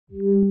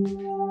Hello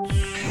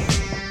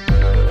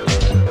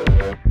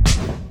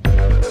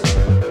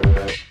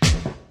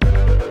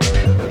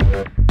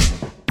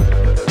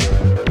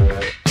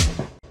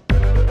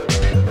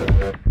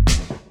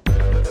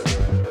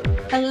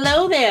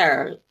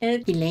there,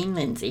 it's Elaine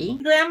Lindsay,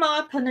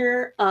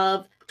 grandma-preneur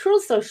of True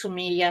Social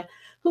Media,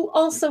 who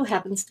also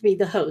happens to be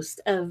the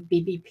host of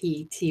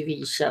BBP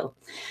TV show.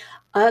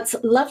 It's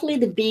lovely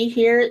to be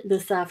here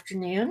this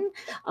afternoon.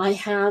 I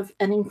have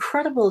an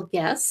incredible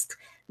guest,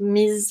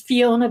 Ms.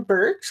 Fiona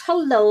Birch.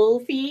 Hello,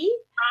 Fee.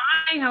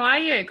 Hi, how are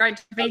you? Great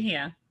to be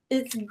here.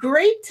 It's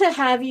great to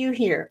have you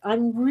here.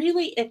 I'm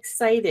really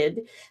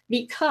excited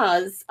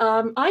because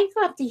I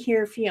got to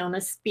hear Fiona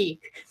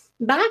speak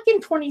back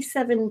in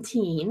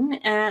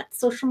 2017 at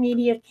Social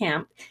Media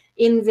Camp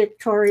in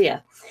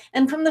Victoria.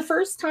 And from the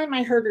first time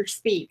I heard her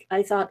speak,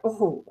 I thought,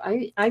 oh,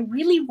 I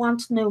really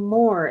want to know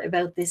more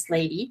about this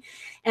lady.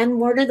 And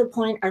more to the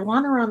point, I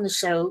want her on the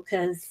show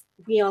because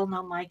we all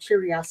know my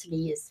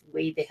curiosity is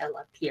way the hell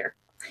up here.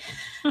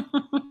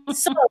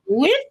 So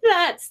with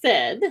that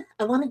said,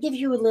 I want to give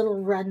you a little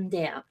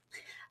rundown.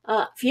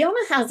 Fiona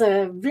has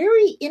a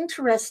very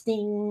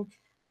interesting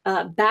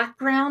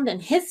background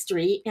and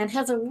history and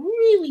has a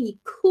really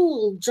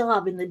cool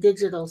job in the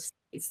digital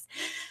space.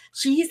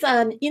 She's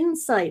an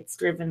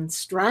insights-driven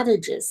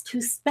strategist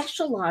who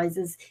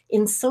specializes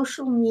in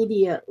social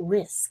media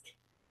risk,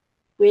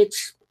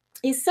 which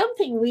is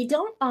something we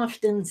don't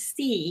often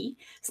see,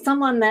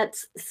 someone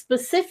that's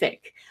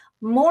specific.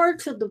 More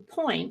to the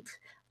point,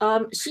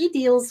 she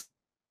deals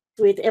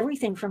with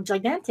everything from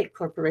gigantic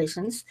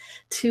corporations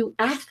to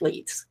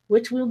athletes,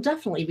 which we'll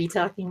definitely be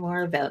talking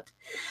more about.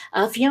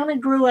 Fiona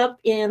grew up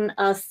in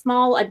a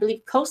small, I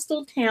believe,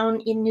 coastal town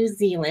in New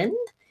Zealand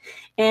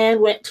and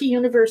went to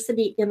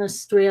university in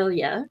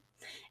Australia.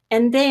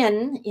 And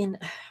then,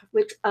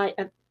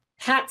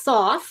 hats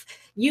off,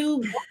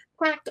 you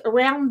backpacked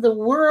around the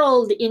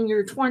world in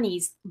your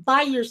 20s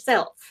by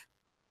yourself.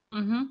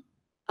 Mm-hmm.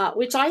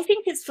 Which I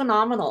think is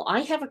phenomenal.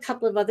 I have a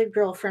couple of other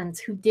girlfriends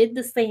who did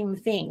the same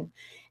thing.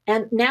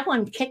 And now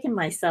I'm kicking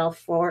myself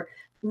for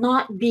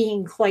not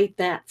being quite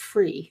that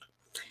free.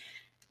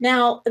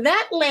 Now,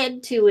 that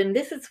led to, and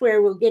this is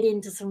where we'll get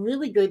into some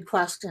really good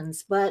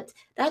questions, but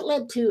that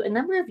led to a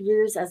number of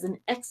years as an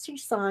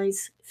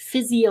exercise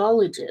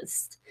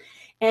physiologist.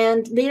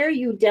 And there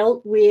you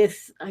dealt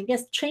with, I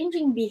guess,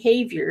 changing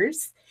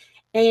behaviors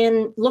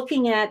and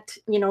looking at,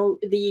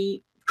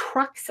 the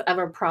crux of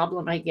a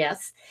problem, I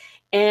guess.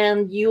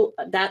 And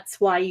that's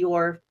why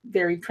you're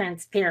very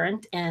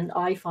transparent and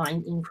I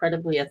find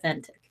incredibly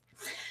authentic.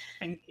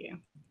 Thank you.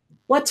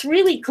 What's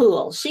really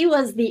cool, she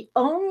was the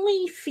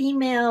only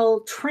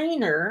female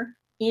trainer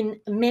in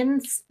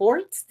men's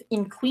sports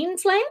in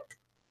Queensland.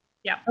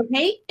 Yeah.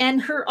 Okay.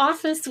 And her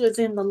office was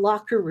in the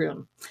locker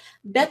room.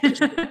 Bet there's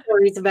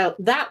stories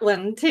about that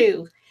one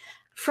too.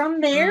 From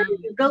there,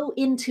 you go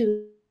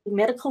into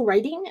medical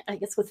writing, I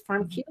guess, with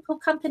pharmaceutical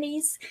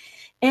companies,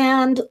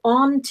 and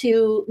on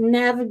to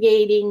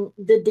navigating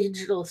the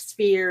digital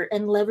sphere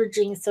and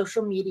leveraging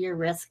social media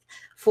risk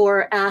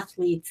for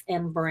athletes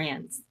and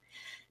brands.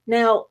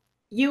 Now,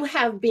 you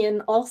have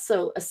been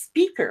also a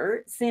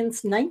speaker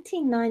since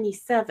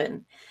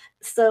 1997.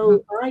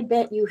 So I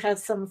bet you have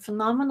some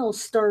phenomenal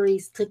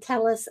stories to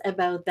tell us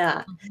about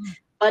that.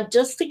 But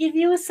just to give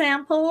you a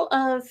sample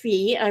of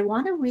Fee, I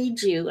want to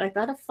read you. I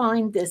got to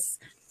find this.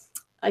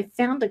 I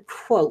found a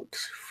quote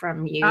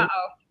from you.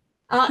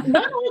 Uh-oh.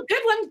 No,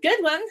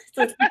 good one.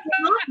 So if you're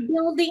not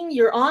building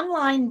your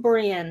online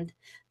brand,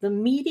 the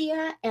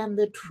media and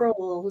the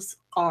trolls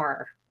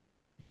are.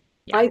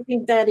 Yeah. I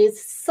think that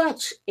is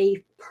such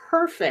a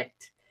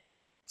perfect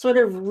sort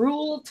of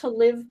rule to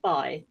live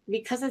by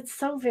because it's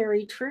so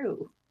very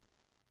true.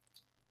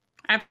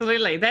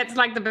 Absolutely. That's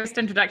like the best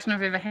introduction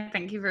I've ever had.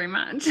 Thank you very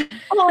much.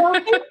 Oh,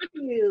 thank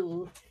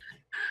you.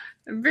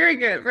 Very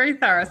good, very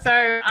thorough.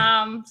 So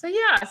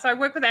I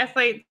work with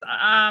athletes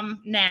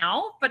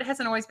now, but it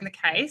hasn't always been the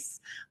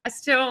case. I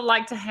still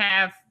like to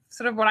have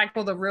sort of what I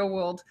call the real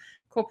world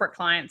corporate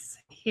clients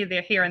here,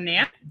 there, here, and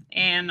there,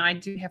 and I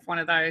do have one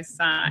of those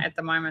at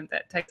the moment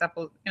that takes up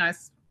a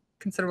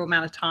considerable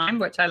amount of time,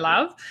 which I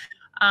love.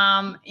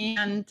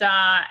 And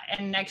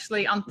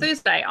actually on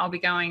Thursday I'll be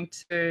going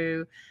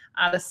to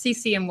the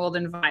CCM World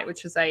Invite,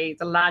 which is the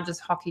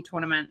largest hockey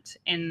tournament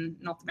in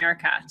North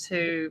America,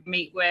 to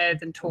meet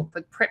with and talk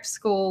with prep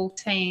school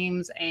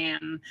teams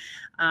and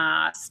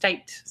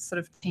state sort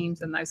of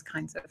teams and those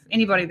kinds of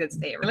anybody that's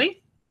there,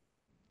 really.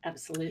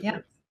 Absolutely. Yeah.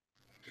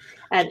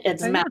 And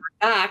as a matter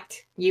of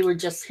fact, you were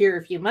just here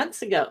a few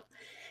months ago.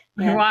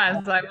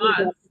 I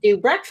was. Do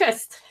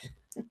breakfast.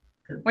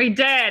 We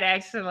did,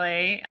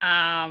 actually.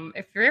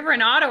 If you're ever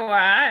in Ottawa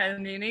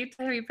and you need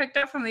to be picked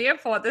up from the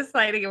airport, this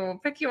lady will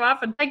pick you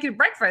up and take you to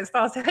breakfast.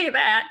 I'll tell you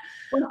that.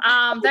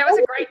 That was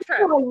a great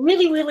trip. I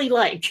really, really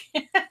like.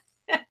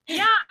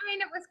 Yeah, I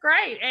mean, it was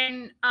great.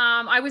 And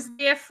I was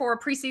there for a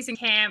preseason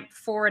camp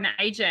for an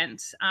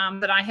agent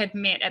that I had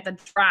met at the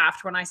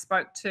draft when I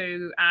spoke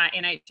to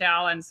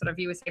NHL and sort of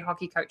USA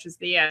hockey coaches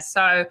there.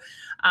 So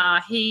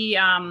he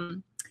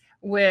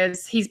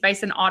he's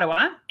based in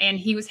Ottawa, and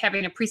he was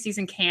having a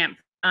preseason camp.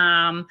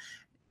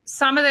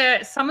 Some of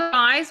the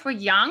guys were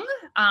young.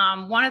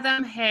 One of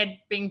them had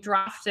been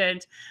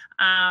drafted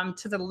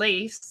to the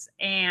Leafs,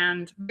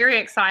 and very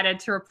excited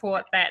to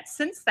report that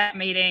since that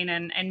meeting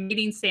and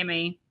meeting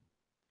Semi,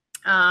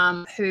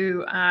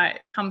 who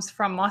comes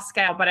from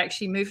Moscow but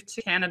actually moved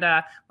to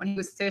Canada when he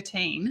was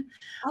 13.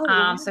 Oh,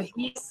 wow. So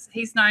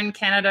he's known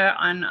Canada,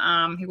 and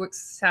he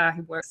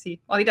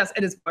does,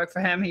 it is work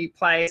for him. He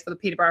plays for the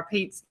Peterborough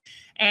Petes.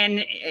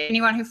 And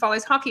anyone who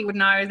follows hockey would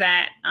know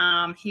that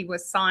he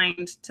was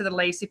signed to the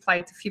Leafs. He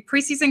played a few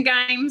preseason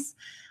games.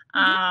 So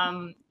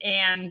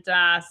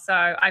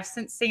I've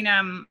since seen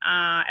him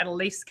at a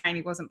Leafs game.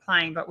 He wasn't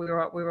playing, but we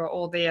were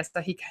all there. So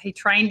he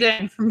trained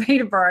in from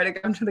Peterborough to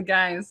come to the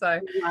game.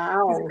 So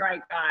wow. He's a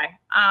great guy.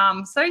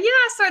 So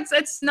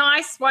it's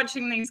nice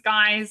watching these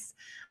guys,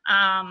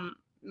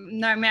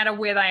 no matter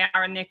where they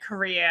are in their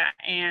career,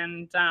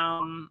 and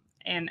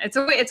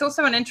it's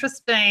also an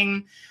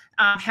interesting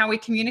how we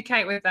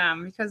communicate with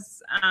them,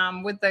 because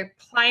with the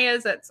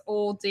players, it's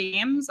all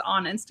DMs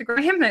on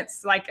Instagram.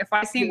 It's like if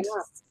I send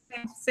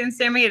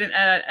Semi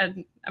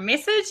a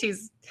message,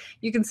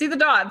 you can see the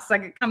dots,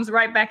 like it comes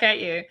right back at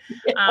you.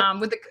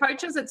 With the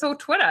coaches, it's all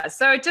Twitter.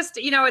 So it just,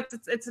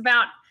 it's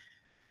about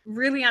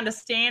really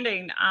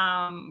understanding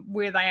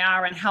where they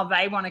are and how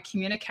they want to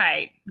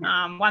communicate.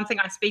 One thing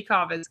I speak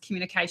of is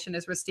communication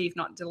is received,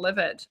 not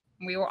delivered.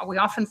 We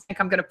often think,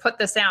 I'm going to put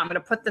this out.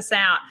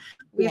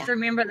 We have to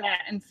remember that,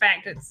 in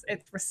fact, it's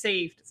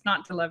received, it's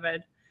not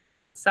delivered.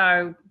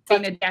 So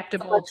being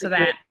adaptable to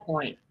that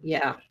point.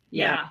 Yeah.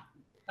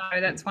 So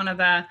that's one of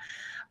the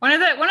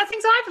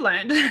things I've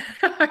learned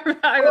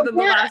over the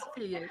last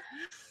few years.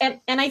 And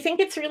I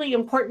think it's really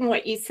important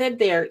what you said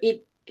there.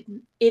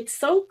 It's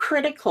so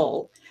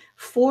critical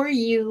for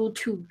you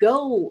to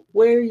go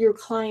where your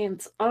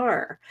clients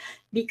are,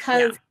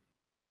 because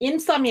in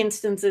some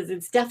instances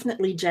it's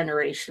definitely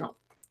generational.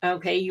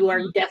 Okay, you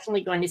are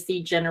definitely going to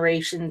see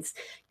generations.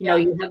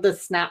 You have the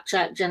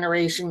Snapchat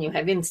generation, you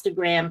have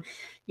Instagram,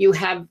 you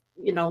have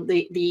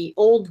the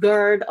old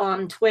guard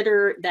on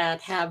Twitter that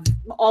have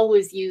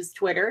always used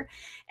Twitter,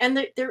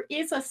 and there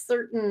is a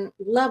certain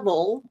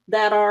level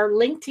that are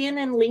LinkedIn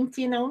and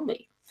LinkedIn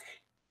only.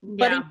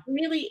 But it's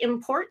really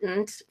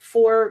important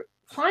for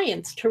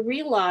clients to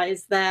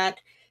realize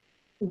that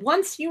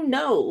once you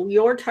know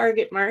your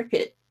target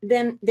market,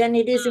 then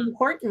it is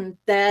important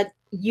that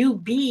you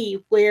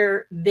be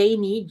where they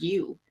need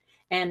you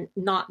and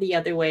not the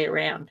other way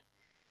around.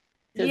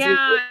 It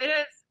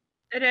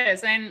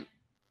is. And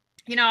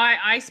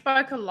I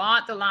spoke a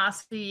lot the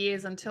last few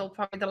years, until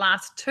probably the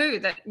last two,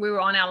 that we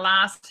were on our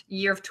last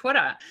year of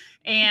Twitter.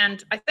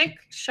 And I think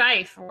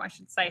Shafe, or I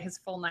should say his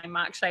full name,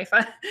 Mark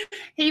Schaefer,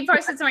 he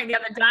posted something the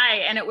other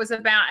day, and it was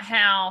about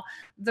how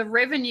the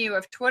revenue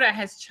of Twitter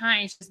has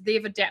changed as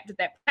they've adapted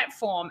that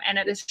platform. And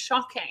it is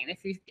shocking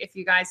if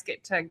you guys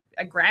get to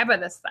a grab of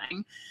this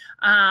thing.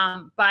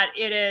 But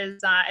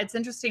it's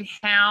interesting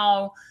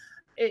how,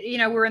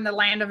 we're in the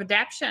land of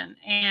adaptation,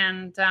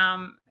 and,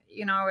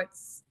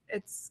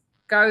 it's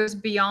goes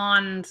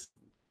beyond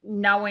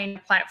knowing the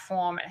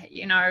platform,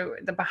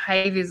 the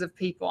behaviors of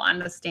people,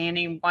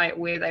 understanding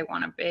where they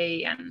want to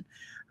be. And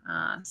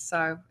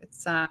so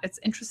it's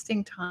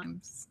interesting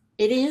times.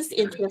 It is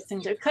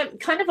interesting,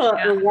 kind of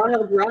a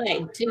wild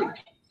ride too.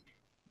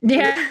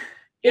 Yeah.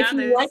 If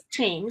you like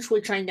change,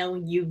 which I know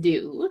you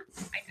do,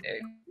 I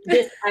do.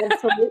 This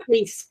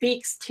absolutely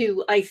speaks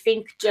to, I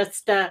think,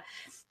 just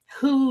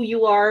who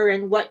you are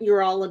and what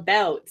you're all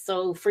about.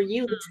 So for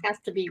you, this has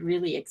to be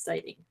really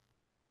exciting.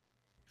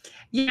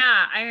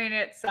 Yeah, I mean,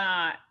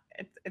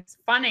 it's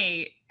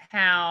funny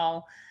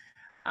how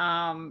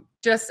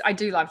I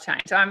do love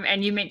change.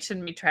 And you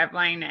mentioned me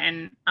traveling,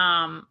 and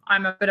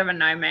I'm a bit of a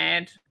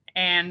nomad,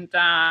 and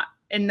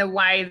in the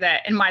way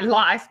that in my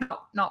life,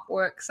 not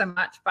work so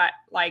much, but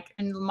like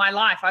in my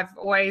life, I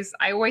always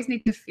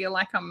need to feel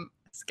like I'm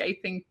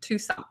escaping to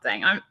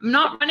something. I'm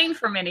not running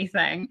from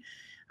anything.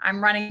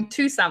 I'm running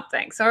to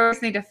something. So I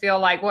always need to feel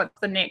like, what's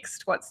the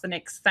next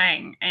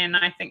thing? And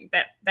I think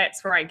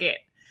that's where I get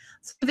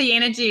the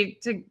energy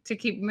to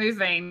keep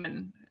moving.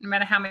 And no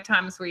matter how many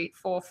times we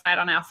fall flat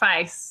on our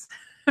face,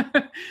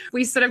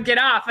 we sort of get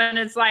up, and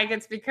it's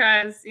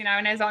because,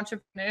 and as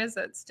entrepreneurs,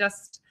 it's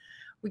just,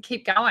 we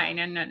keep going,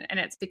 and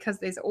it's because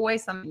there's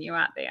always something new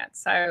out there.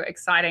 It's so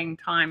exciting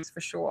times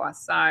for sure.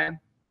 So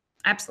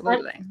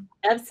absolutely.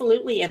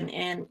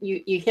 And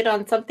you hit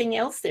on something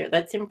else there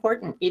that's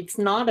important. It's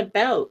not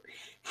about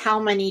how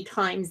many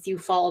times you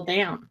fall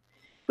down,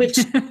 which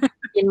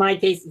in my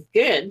case is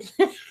good.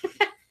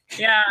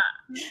 Yeah.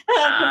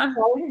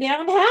 Falling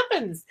down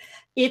happens.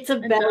 It's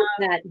about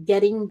that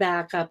getting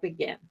back up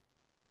again.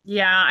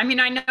 Yeah. I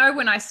mean, I know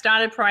when I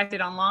started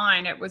Private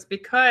Online, it was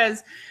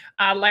because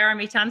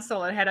Laramie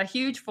Tunsil had a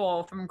huge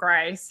fall from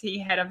grace. He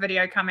had a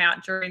video come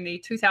out during the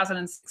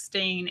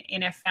 2016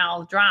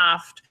 NFL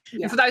draft.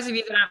 Yeah. And for those of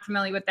you that aren't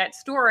familiar with that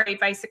story,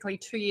 basically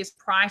 2 years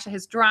prior to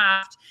his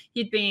draft,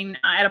 he'd been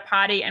at a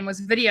party and was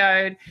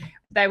videoed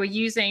they were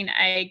using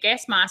a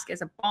gas mask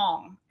as a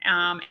bong.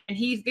 And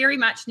he very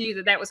much knew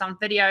that that was on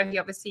video. He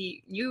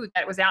obviously knew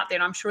that was out there,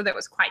 and I'm sure that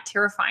was quite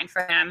terrifying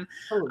for him.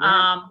 Oh,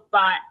 yeah.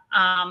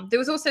 But there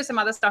was also some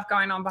other stuff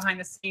going on behind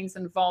the scenes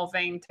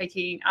involving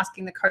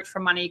asking the coach for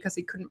money because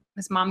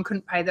his mum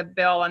couldn't pay the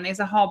bill. And there's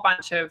a whole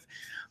bunch of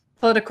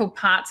political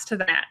parts to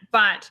that.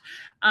 But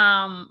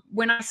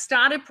when I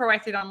started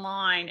Proathlete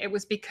Online, it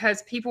was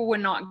because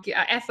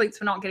athletes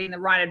were not getting the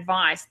right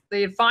advice.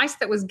 The advice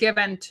that was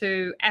given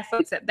to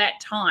athletes at that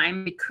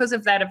time because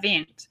of that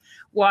event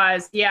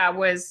was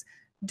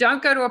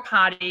don't go to a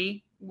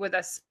party with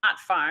a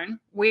smartphone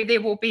where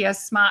there will be a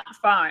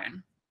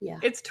smartphone. Yeah.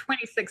 It's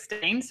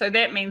 2016, so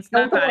that means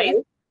no parties.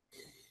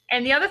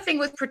 And the other thing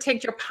was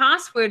protect your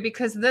password,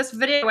 because this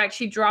video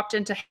actually dropped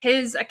into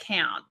his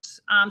account.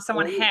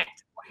 Someone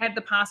had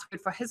the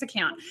password for his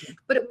account,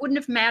 but it wouldn't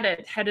have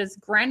mattered had his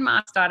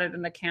grandma started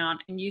an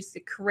account and used the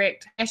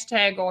correct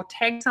hashtag or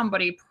tagged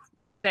somebody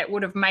that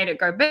would have made it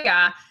go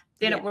bigger,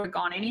 then it would have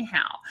gone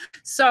anyhow.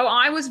 So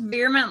I was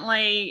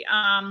vehemently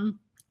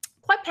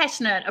quite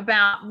passionate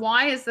about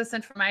why is this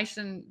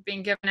information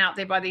being given out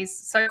there by these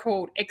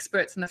so-called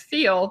experts in the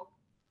field.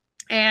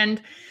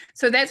 And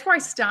so that's where I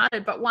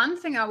started. But one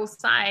thing I will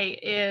say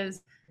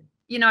is,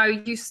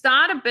 you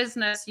start a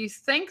business, you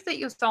think that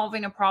you're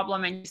solving a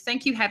problem and you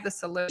think you have the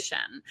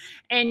solution,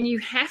 and you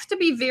have to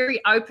be very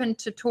open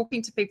to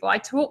talking to people. I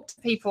talked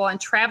to people and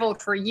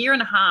traveled for 1.5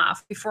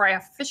 years before I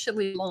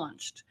officially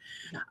launched.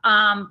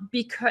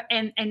 Because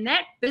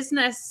that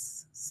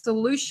business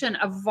solution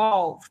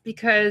evolved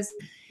because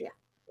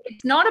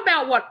it's not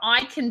about what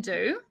I can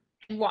do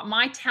and what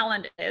my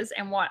talent is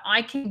and what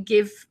I can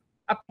give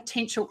a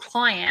potential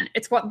client.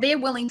 It's what they're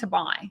willing to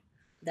buy.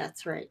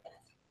 That's right.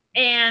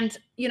 And,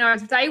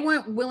 they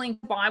weren't willing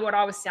to buy what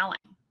I was selling,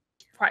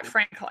 quite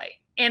frankly.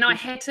 And I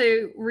had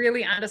to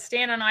really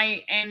understand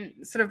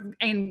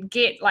and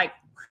get, like,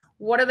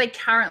 what are they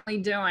currently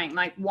doing?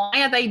 Like, why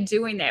are they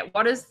doing that?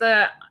 What is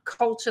the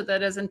culture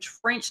that is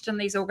entrenched in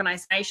these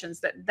organizations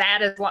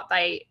that is what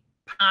they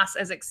pass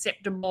as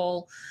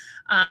acceptable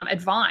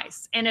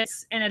advice? And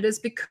it is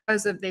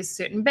because of there's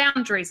certain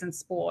boundaries in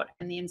sport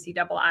and the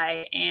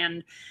NCAA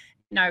and,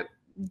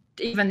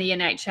 even the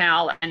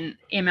NHL and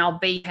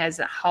MLB has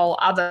a whole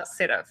other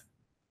set of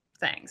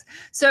things.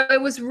 So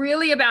it was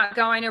really about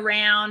going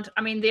around.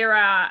 I mean, there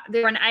are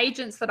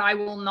agents that I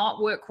will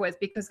not work with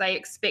because they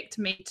expect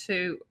me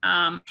to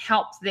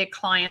help their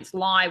clients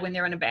lie when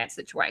they're in a bad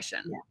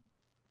situation.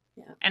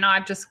 Yeah. And I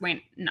just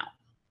went, no,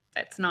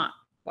 that's not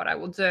what I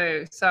will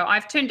do. So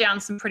I've turned down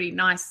some pretty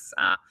nice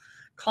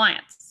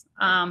clients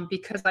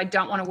because I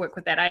don't want to work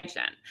with that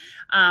agent.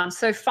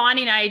 So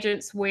finding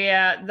agents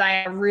where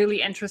they are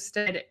really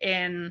interested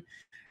in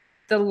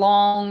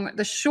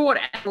the short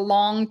and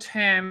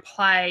long-term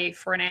play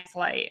for an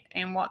athlete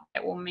and what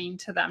that will mean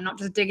to them, not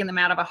just digging them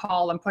out of a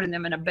hole and putting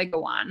them in a bigger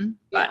one,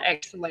 but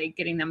actually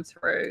getting them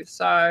through.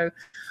 So,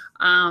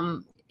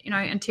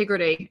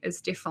 integrity is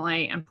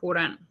definitely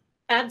important.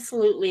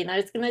 Absolutely. And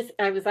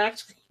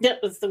that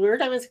was the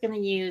word I was going to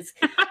use.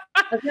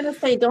 I was going to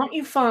say, don't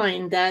you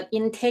find that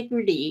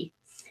integrity,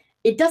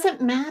 it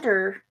doesn't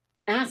matter,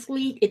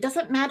 athlete, it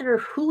doesn't matter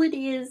who it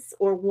is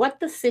or what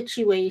the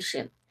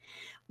situation.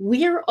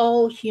 We're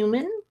all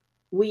human.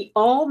 We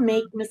all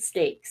make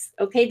mistakes.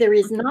 Okay. There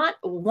is not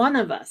one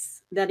of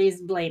us that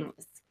is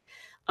blameless.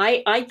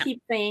 I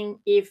keep saying,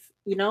 if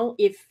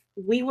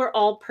we were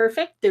all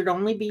perfect, there'd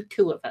only be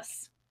 2 of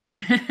us.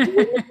 We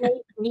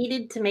wouldn't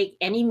needed to make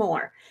any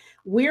more.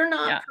 We're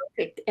not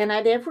perfect. And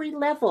at every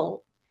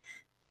level,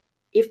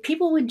 if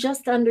people would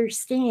just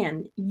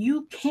understand,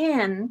 you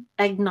can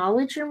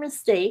acknowledge your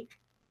mistake,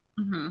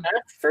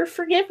 ask for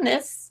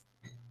forgiveness,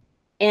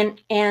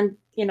 and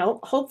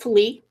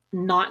hopefully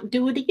not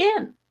do it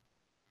again.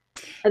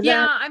 I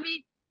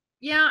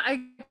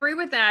agree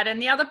with that.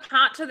 And the other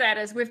part to that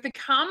is we've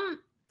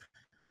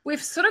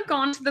sort of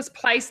gone to this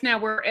place now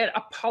where we're at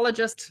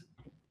apologist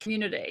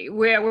community,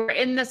 where we're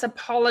in this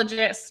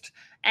apologist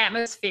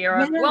atmosphere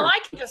of, well, I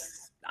can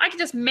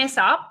just mess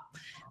up,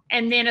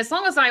 and then as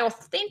long as I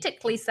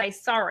authentically say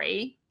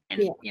sorry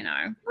and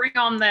bring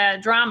on the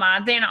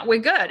drama, then we're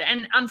good.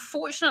 And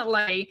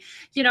unfortunately,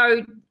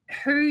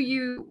 who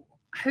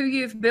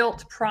you've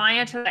built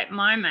prior to that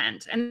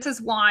moment, and this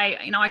is why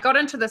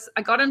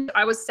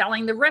I was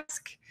selling the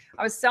risk.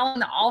 I was selling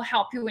the I'll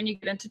help you when you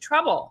get into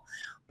trouble.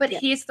 But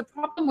here's the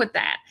problem with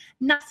that.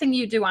 Nothing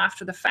you do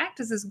after the fact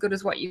is as good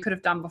as what you could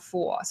have done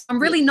before. So I'm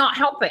really not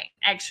helping,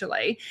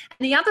 actually.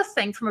 And the other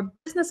thing, from a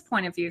business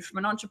point of view, from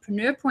an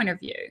entrepreneur point of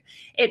view,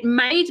 it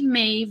made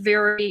me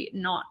very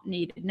not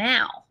needed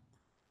now.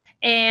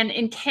 And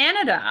in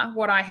Canada,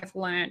 what I have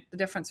learned, the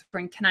difference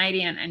between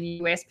Canadian and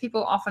US,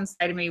 people often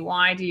say to me,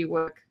 why do you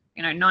work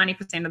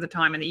 90% of the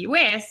time in the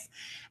US?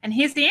 And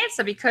here's the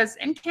answer: because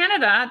in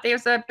Canada,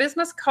 there's a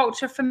business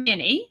culture for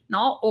many,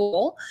 not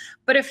all,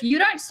 but if you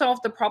don't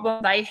solve the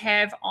problem they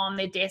have on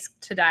their desk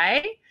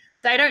today,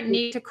 they don't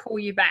need to call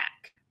you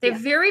back. They're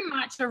very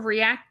much a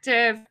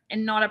reactive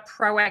and not a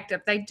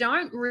proactive. They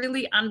don't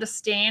really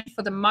understand,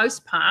 for the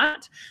most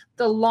part,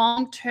 the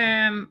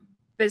long-term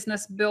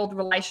business build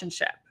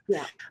relationship.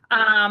 Yeah.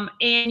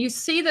 And you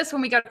see this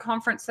when we go to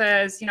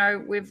conferences,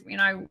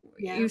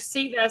 you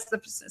see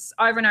this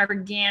over and over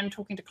again,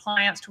 talking to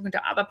clients, talking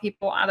to other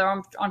people, other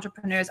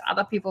entrepreneurs,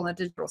 other people in the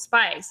digital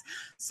space.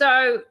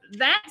 So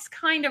that's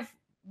kind of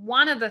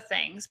one of the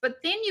things. But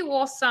then you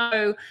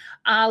also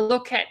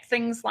look at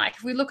things like,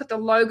 if we look at the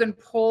Logan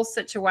Paul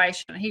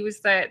situation, he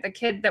was the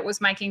kid that was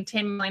making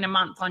 10 million a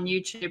month on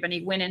YouTube, and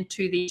he went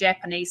into the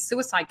Japanese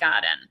suicide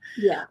garden.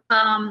 Yeah.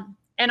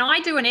 And I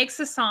do an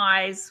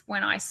exercise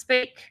when I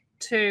speak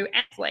to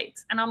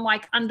athletes, and I'm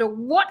like, under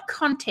what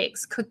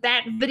context could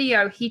that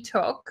video he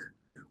took,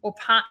 or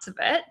parts of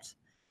it,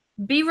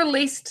 be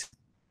released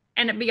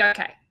and it be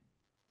okay?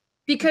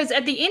 Because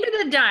at the end of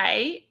the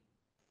day,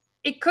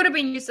 it could have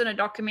been used in a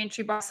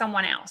documentary by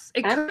someone else.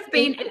 It could have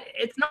been,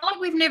 it's not like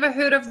we've never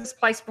heard of this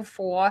place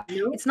before.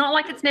 Nope. It's not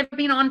like it's never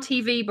been on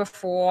TV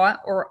before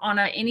or on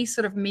any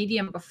sort of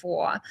medium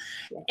before.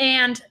 Yeah.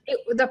 And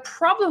the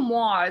problem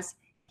was,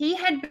 he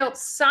had built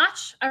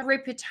such a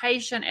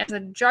reputation as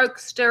a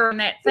jokester and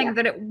that thing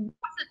that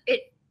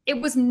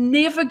it was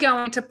never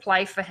going to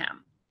play for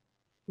him.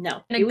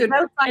 No, it was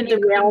outside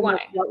the realm of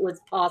what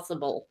was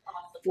possible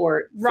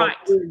for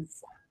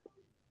his,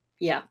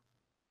 yeah.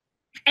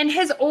 And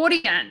his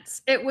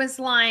audience, it was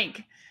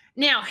like,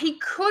 now he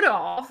could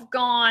have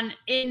gone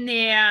in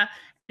there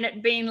and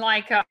it been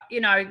like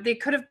it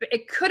could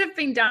have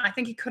been done. I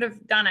think he could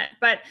have done it.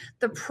 But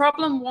the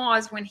problem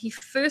was, when he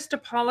first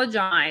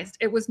apologized,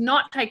 it was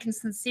not taken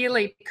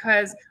sincerely,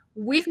 because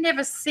we've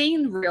never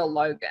seen real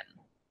Logan.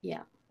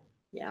 Yeah.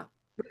 Yeah.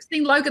 We've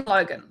seen Logan,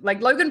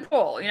 like Logan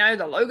Paul,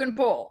 the Logan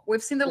Paul.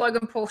 We've seen the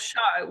Logan Paul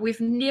show.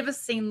 We've never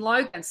seen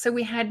Logan. So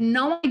we had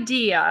no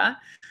idea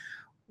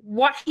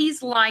what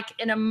he's like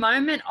in a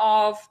moment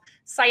of,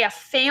 say, a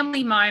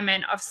family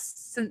moment of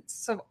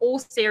sense of all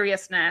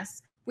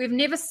seriousness. We've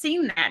never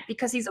seen that,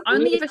 because he's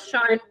only ever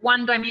shown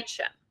one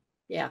dimension.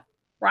 Yeah.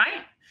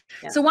 Right?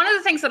 Yeah. So one of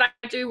the things that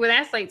I do with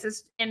athletes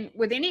is, and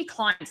with any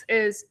clients,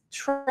 is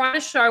try to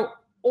show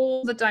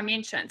all the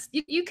dimensions.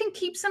 You can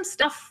keep some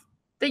stuff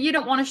that you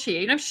don't want to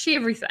share. You don't share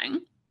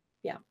everything.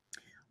 Yeah.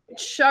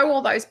 Show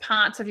all those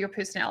parts of your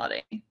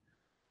personality.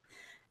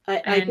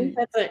 I think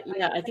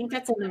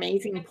that's an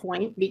amazing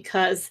point,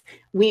 because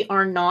we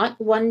are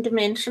not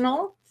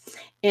one-dimensional.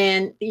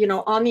 And,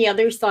 on the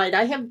other side,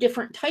 I have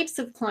different types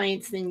of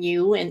clients than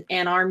you,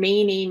 and our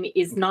main aim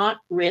is not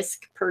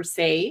risk per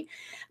se,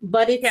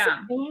 but it's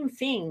the same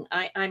thing.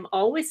 I'm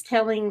always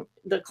telling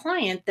the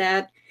client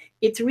that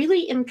it's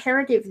really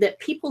imperative that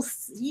people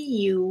see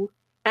you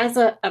as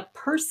a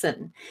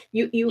person.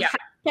 You have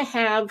to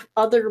have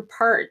other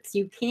parts.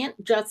 You can't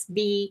just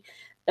be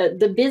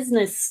the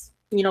business,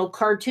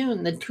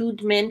 cartoon, the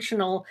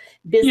two-dimensional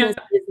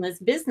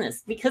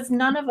business, because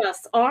none of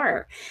us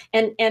are.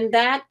 And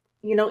that,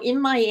 in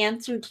my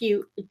answer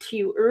to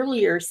you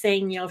earlier,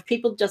 saying, if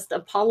people just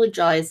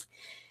apologize,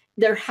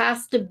 there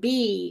has to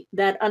be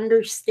that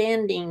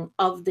understanding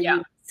of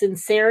the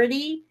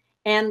sincerity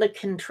and the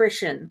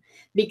contrition,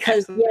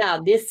 because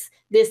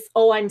this,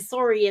 oh, I'm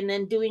sorry, and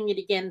then doing it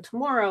again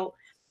tomorrow,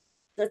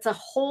 that's a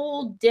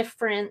whole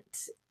different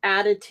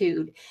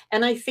attitude.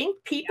 And I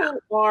think people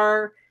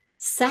are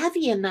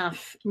savvy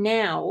enough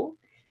now,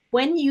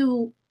 when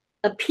you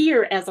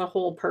appear as a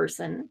whole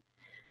person,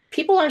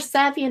 people are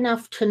savvy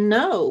enough to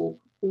know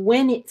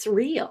when it's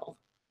real.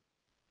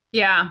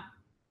 Yeah.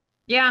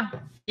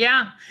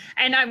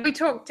 And we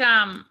talked,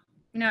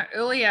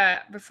 earlier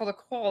before the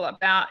call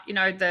about,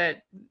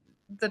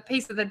 the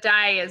piece of the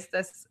day is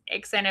this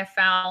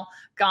ex-NFL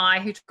guy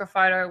who took a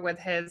photo with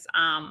his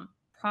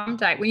prom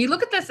date. When you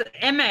look at this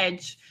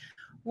image,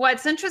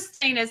 what's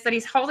interesting is that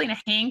he's holding a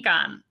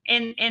handgun,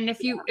 and if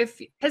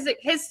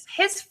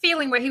his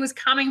feeling, where he was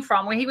coming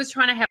from, where he was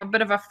trying to have a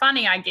bit of a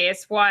funny, I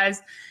guess,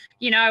 was,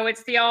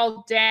 it's the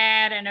old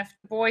dad, and if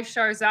the boy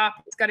shows up,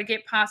 it's got to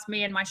get past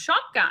me and my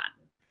shotgun.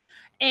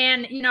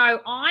 And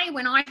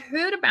when I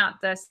heard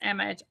about this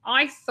image,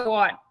 I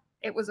thought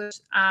it was a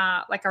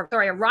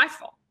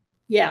rifle.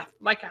 Yeah,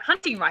 like a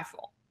hunting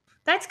rifle.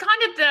 That's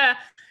kind of the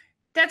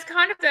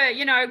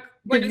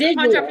when the you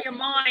punch up your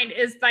mind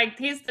is like,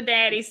 here's the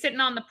dad, he's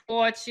sitting on the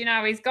porch,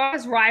 he's got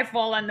his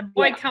rifle, and the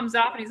boy comes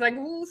up and he's like,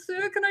 oh,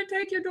 sir, can I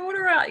take your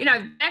daughter out?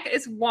 That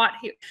is what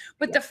he,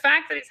 but the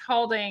fact that he's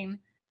holding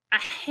a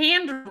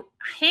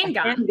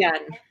handgun.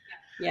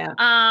 Yeah.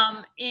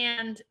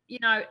 And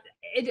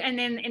and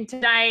then in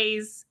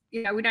today's,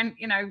 we don't,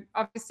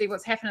 obviously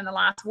what's happened in the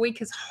last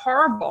week is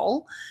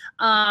horrible.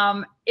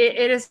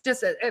 It is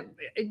just,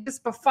 it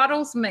just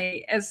befuddles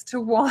me as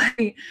to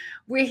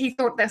where he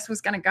thought this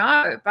was going to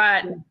go.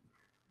 But,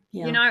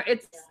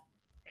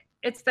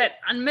 it's that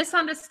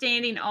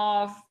misunderstanding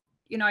of,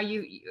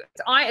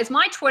 it's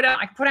my Twitter.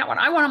 I can put out what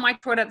I want on my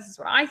Twitter. This is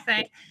what I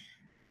think.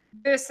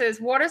 Versus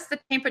what is the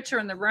temperature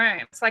in the room.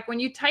 It's like when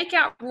you take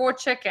out raw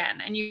chicken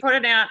and you put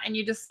it out and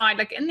you decide,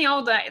 like in the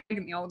old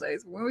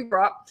days when we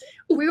grew up,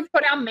 we would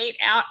put our meat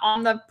out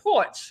on the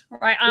porch,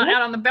 right?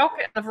 Out on the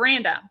balcony, the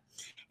veranda.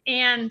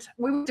 And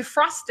we would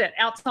defrost it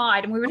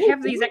outside, and we would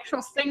have these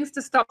actual things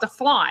to stop the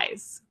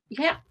flies.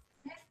 Yeah.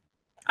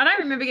 I don't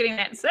remember getting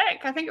that sick.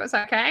 I think it was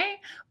okay.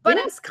 But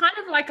Yeah. it's kind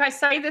of like I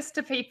say this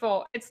to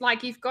people. It's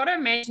like you've got to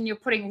imagine you're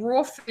putting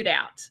raw food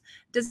out.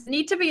 Does it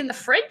need to be in the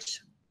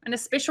fridge in a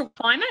special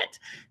climate?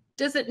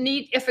 Does it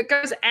need, if it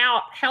goes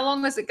out, how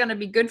long is it going to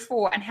be good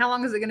for? And how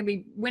long is it going to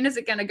be, when is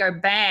it going to go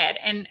bad?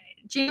 And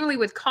generally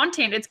with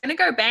content, it's going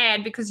to go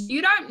bad because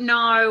you don't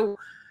know.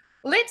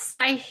 Let's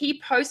say he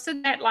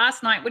posted that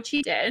last night, which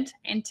he did.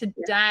 And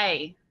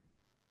today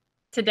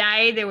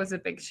there was a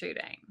big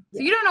shooting.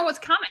 So you don't know what's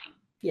coming.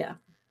 Yeah.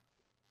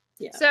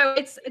 Yeah. So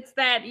it's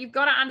that you've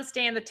got to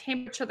understand the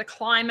temperature, the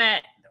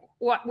climate,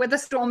 where the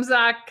storms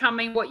are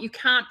coming, what you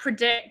can't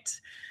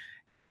predict.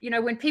 You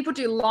know, when people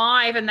do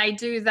live and they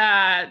do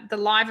the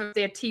live of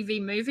their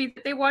TV movie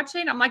that they're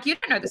watching, I'm like, you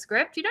don't know the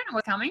script. You don't know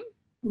what's coming.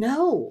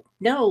 No.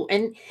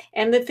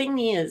 And the thing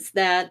is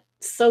that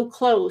so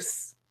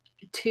close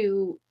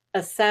to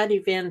a sad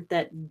event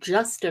that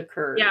just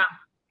occurred.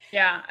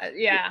 Yeah.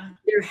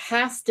 There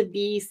has to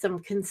be some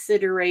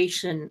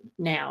consideration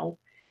now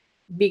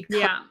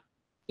because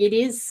it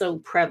is so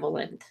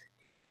prevalent.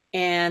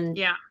 And,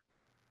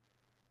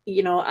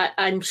 you know,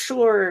 I'm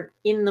sure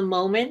in the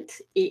moment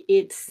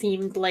it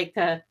seemed like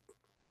I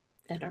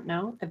don't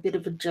know, a bit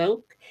of a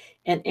joke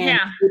and it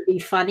would be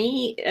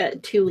funny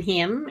to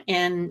him.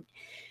 And,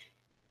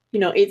 you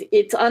know,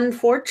 it's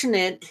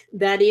unfortunate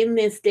that in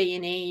this day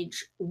and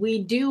age, we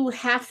do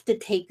have to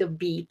take a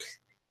beat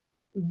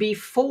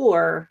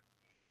before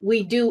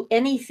we do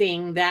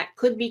anything that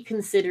could be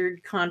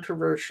considered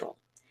controversial.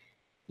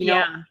 You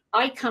know,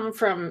 I come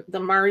from the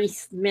Mari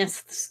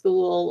Smith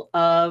school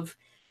of,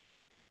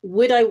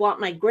 would I want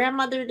my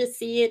grandmother to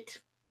see it?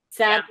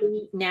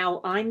 Sadly,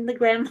 now I'm the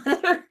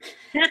grandmother.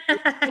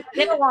 It's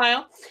been a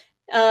while.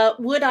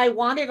 Would I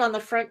want it on the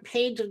front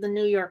page of the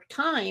New York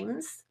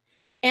Times?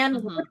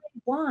 And would I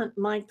want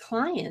my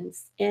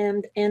clients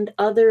and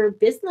other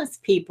business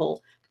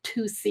people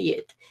to see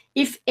it?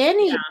 If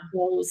any of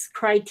those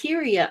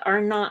criteria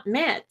are not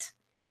met,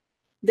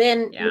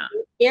 then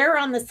err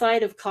on the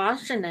side of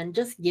caution and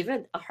just give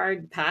it a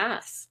hard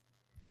pass.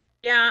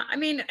 Yeah, I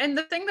mean, and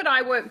the thing that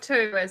I work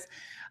too is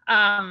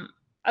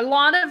a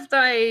lot of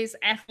those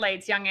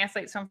athletes, young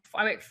athletes,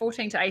 I work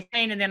 14 to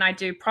 18, and then I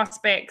do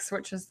prospects,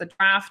 which is the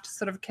draft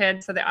sort of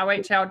kids, so the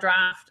OHL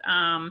draft,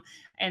 and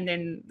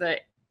then the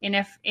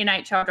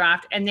NHL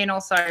draft, and then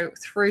also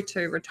through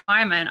to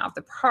retirement of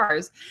the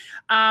pros.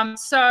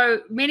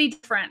 So many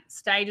different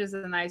stages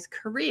in those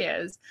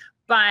careers.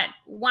 But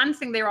one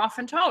thing they're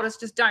often told is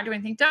just don't do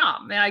anything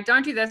dumb. They're like,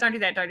 don't do this, don't do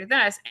that, don't do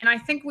this. And I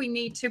think we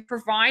need to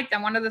provide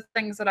them. One of the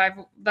things that I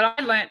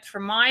learned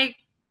from my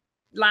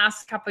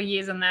last couple of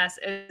years in this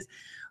is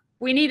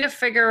we need to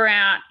figure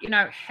out, you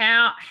know,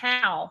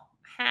 how,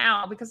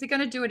 because they're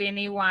going to do it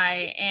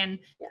anyway. And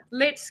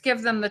let's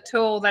give them the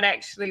tool that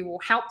actually will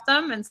help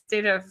them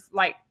instead of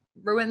like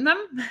ruin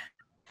them,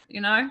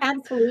 you know?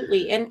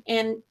 Absolutely.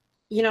 And,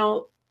 you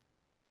know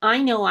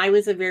I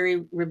was a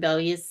very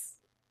rebellious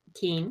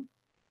teen.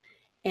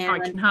 And I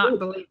cannot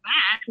believe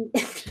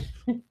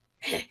that.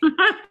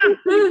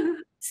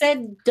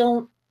 Said,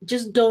 don't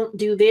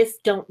do this,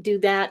 don't do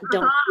that,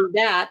 don't do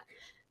that.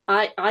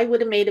 I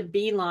would have made a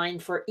beeline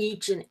for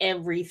each and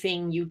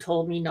everything you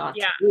told me not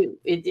to do.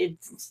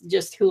 It's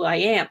just who I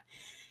am.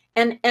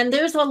 And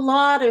there's a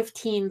lot of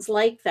teens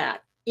like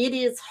that. It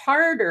is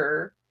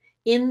harder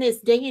in this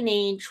day and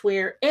age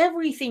where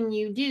everything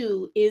you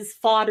do is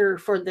fodder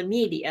for the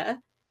media.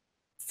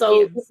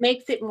 So it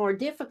makes it more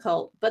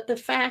difficult. But the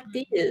fact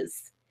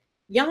is,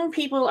 young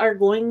people are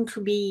going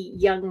to be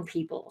young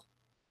people.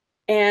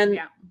 And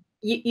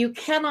you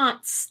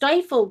cannot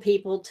stifle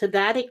people to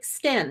that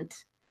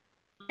extent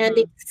and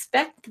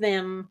expect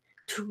them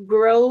to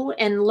grow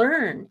and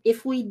learn.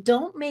 If we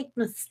don't make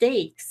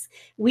mistakes,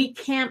 we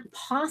can't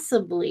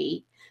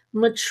possibly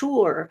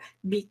mature,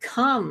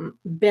 become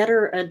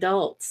better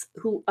adults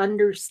who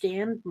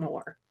understand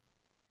more.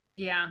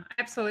 Yeah,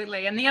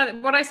 absolutely. And the other,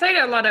 what I say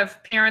to a lot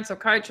of parents or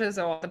coaches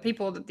or the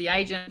people, the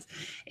agents,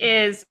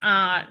 is,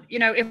 you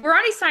know, if we're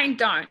only saying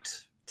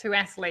don't to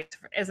athletes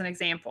as an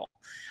example,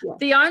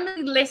 the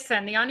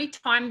only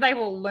time they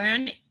will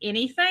learn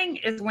anything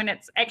is when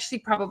it's actually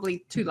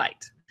probably too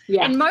late.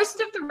 And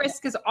most of the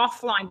risk is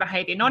offline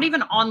behavior, not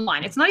even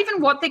online. It's not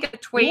even what they're going to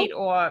tweet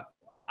or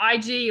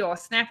IG or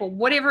Snap or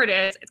whatever it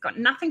is. It's got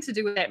nothing to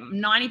do with that.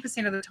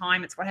 90% of the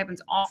time, it's what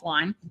happens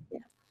offline.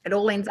 It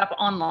all ends up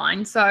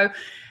online. So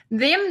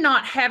them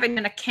not having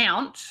an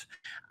account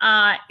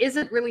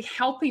isn't really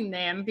helping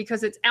them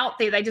because it's out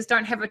there. They just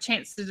don't have a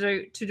chance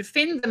to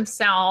defend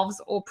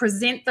themselves or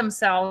present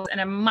themselves in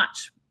a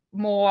much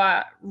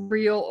more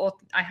real, or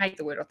I hate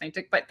the word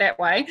authentic, but that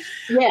way.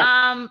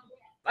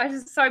 I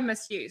just so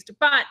misused.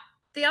 But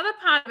the other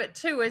part of it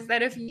too is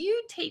that if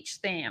you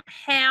teach them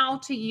how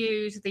to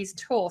use these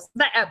tools,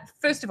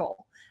 first of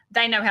all,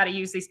 they know how to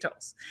use these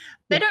tools.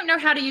 They don't know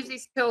how to use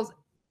these tools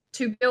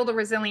to build a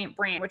resilient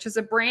brand, which is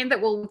a brand that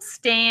will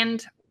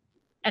withstand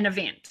an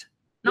event,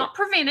 not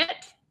prevent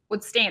it,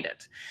 withstand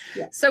it.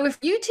 So if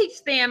you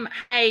teach them,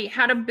 hey,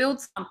 how to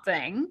build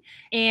something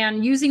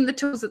and using the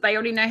tools that they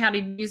already know how to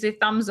use their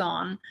thumbs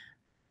on,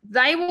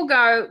 they will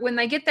go, when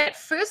they get that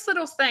first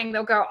little thing,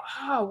 they'll go,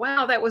 oh,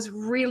 wow, that was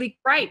really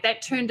great.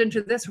 That turned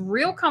into this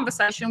real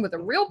conversation with a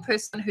real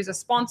person who's a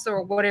sponsor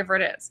or whatever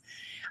it is.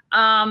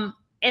 And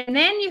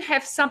then you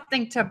have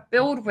something to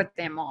build with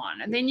them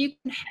on, and then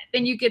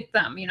you get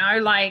them,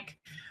 like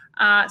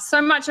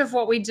so much of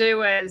what we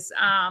do is,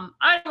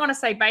 I don't want to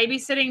say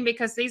babysitting,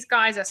 because these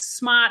guys are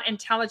smart,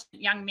 intelligent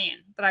young men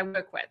that I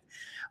work with,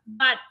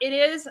 but it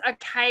is a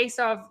case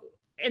of,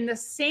 in the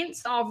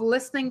sense of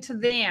listening to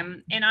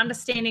them and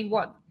understanding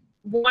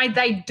why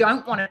they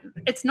don't want to.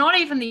 It's not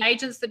even the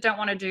agents that don't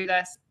want to do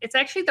this. It's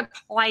actually the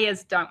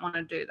players don't want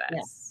to do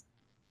this.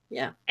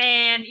 Yeah.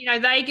 And,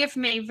 they give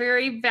me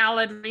very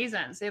valid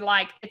reasons. They're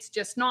like, it's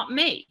just not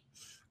me.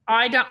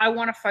 I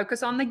want to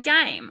focus on the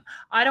game.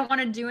 I don't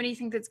want to do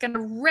anything that's going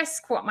to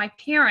risk what my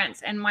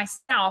parents and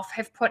myself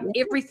have put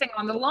everything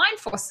on the line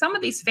for. Some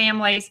of these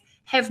families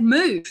have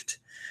moved,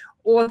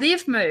 or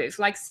they've moved,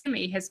 like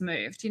Simi has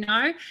moved,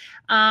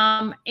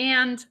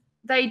 and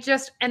they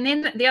just, and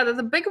then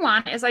the big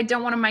one is, I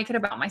don't want to make it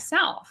about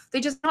myself.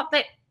 They're just not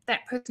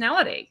that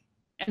personality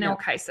in all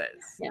cases.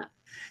 Yeah.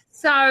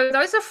 So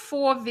those are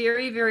 4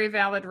 very, very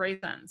valid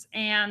reasons.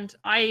 And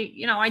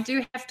I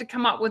do have to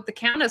come up with the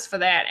counters for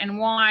that, and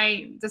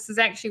why this is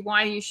actually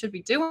why you should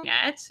be doing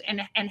it,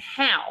 and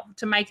how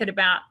to make it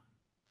about,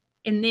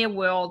 in their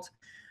world,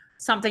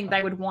 something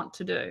they would want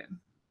to do.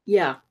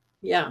 Yeah.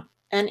 Yeah.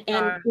 And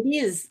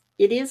it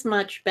is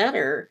much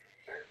better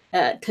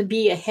to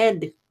be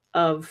ahead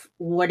of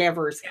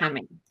whatever's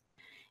coming.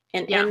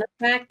 And the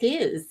fact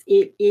is,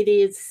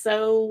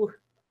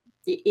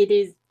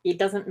 it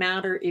doesn't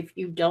matter if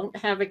you don't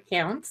have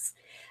accounts.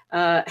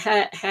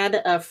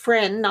 Had a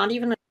friend, not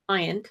even a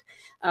client,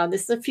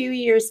 this is a few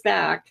years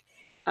back,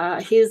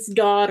 his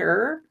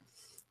daughter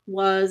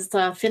was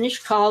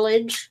finished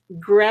college,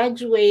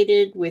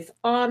 graduated with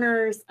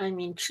honors. I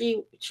mean,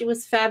 she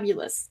was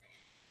fabulous.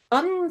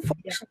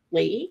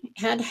 Unfortunately,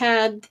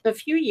 had a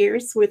few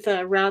years with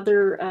a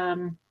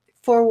rather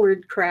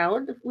forward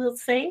crowd, we'll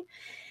say,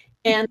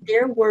 and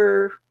there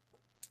were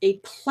a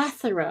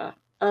plethora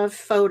of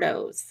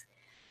photos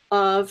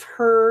of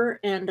her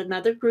and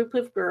another group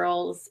of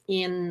girls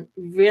in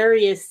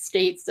various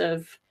states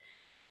of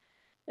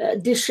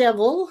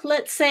dishevel,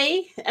 let's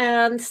say,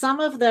 and some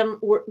of them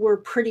were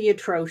pretty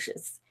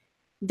atrocious.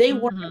 They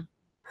weren't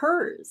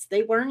hers.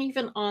 They weren't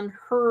even on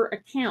her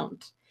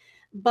account.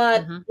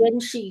 But when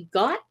she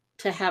got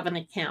to have an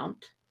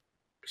account,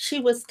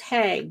 she was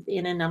tagged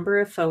in a number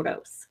of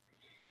photos.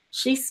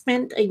 She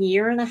spent a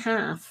year and a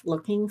half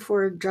looking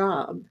for a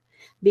job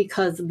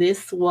because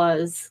this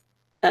was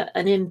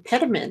an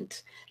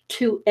impediment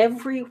to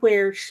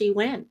everywhere she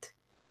went.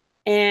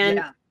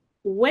 And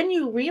when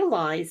you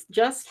realize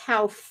just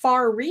how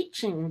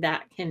far-reaching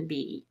that can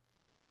be,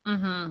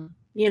 that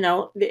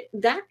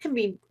can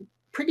be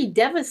pretty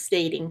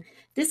devastating.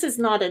 This is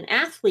not an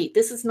athlete.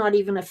 This is not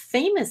even a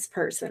famous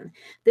person.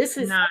 This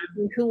is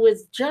someone who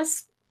was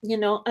just,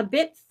 a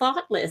bit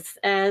thoughtless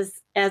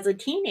as a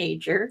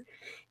teenager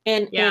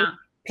and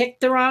picked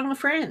the wrong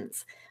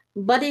friends.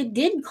 But it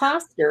did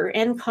cost her,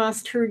 and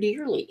cost her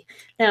dearly.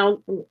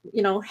 Now,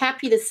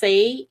 happy to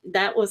say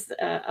that was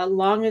a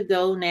long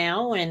ago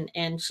now,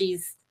 and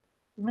she's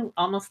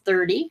almost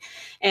 30,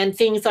 and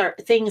things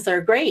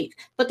are great.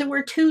 But there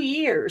were 2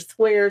 years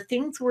where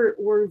things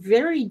were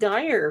very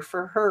dire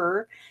for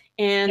her,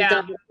 and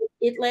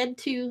it led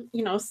to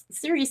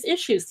serious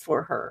issues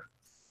for her.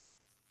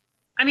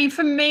 I mean,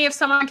 for me, if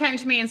someone came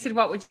to me and said,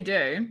 "What would you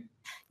do?"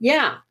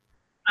 Yeah,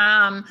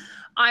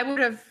 I would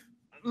have.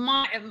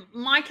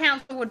 My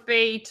counsel would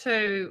be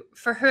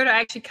for her to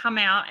actually come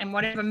out in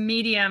whatever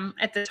medium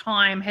at the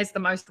time has the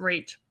most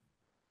reach,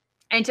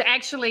 and to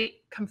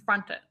actually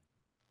confront it.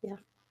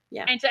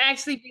 Yeah. And to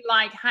actually be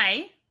like,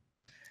 hey,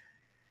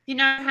 you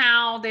know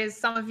how there's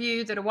some of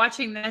you that are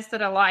watching this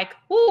that are like,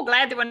 oh,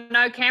 glad there were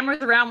no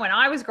cameras around when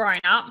I was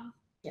growing up.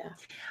 Yeah.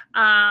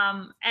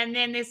 And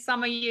then there's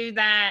some of you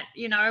that,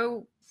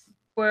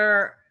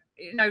 were,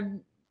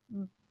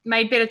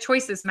 made better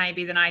choices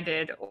maybe than I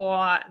did,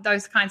 or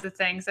those kinds of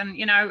things. And,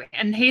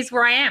 and here's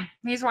where I am.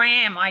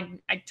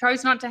 I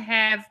chose not to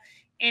have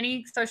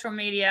any social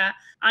media.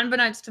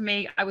 Unbeknownst to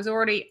me, I was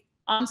already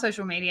on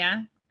social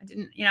media. I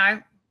didn't,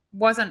 I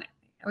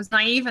was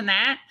naive in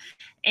that.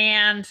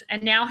 And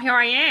now here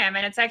I am.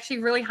 And it's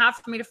actually really hard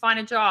for me to find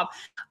a job.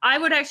 I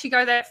would actually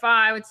go that far.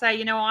 I would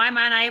say, I'm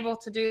unable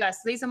to do this.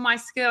 These are my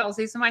skills.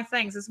 These are my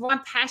things. This is what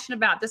I'm passionate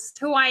about. This is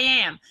who I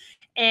am.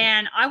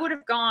 And I would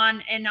have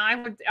gone, and I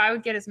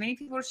would get as many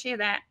people to share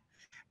that.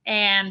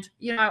 And,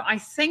 I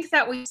think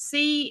that we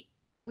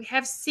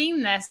have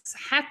seen this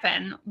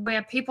happen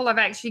where people have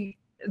actually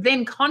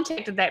then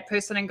contacted that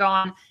person and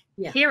gone,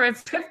 here are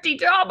 50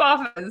 job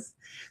offers.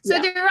 So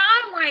there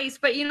are ways,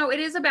 but it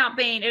is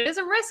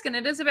a risk, and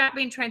it is about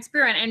being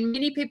transparent. And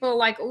many people are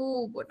like,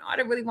 oh, I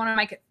don't really want to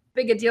make it a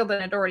bigger deal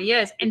than it already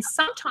is. And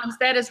sometimes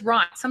that is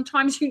right.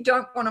 Sometimes you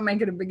don't want to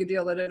make it a bigger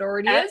deal than it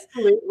already is.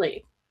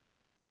 Absolutely.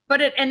 But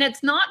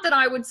it's not that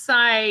I would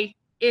say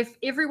if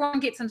everyone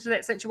gets into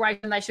that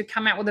situation, they should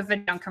come out with a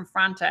video and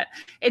confront it.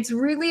 It's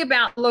really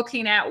about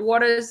looking at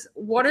what is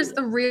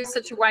the real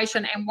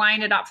situation and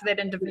weighing it up for that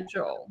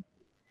individual.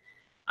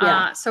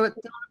 Yeah. So it's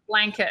not a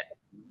blanket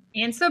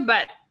answer,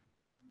 but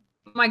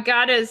my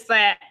gut is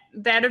that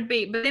would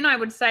be, but then I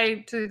would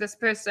say to this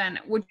person,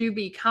 would you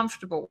be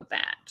comfortable with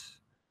that?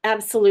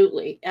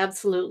 Absolutely.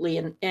 Absolutely.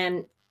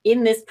 And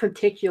in this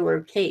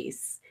particular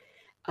case,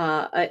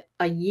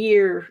 a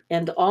year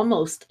and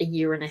almost a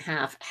year and a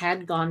half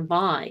had gone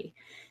by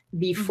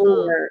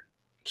before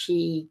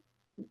she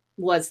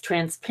was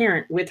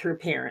transparent with her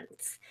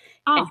parents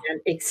and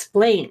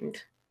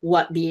explained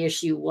what the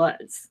issue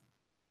was.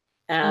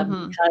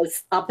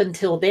 Because up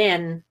until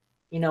then,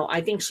 you know,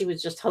 I think she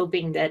was just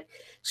hoping that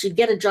she'd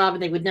get a job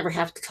and they would never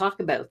have to talk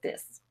about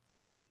this.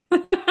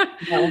 You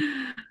know?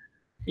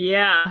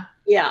 Yeah.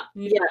 Yeah.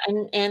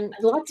 And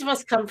lots of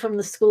us come from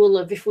the school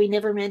of, if we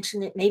never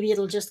mention it, maybe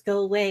it'll just go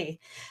away.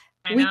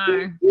 We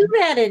don't do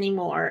that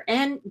anymore.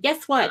 And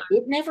guess what?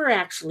 It never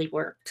actually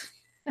worked.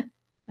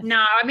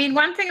 No, I mean,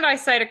 one thing that I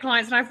say to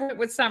clients, and I've worked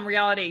with some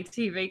reality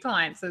TV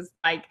clients, is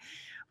like,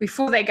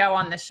 before they go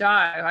on the show,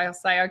 I'll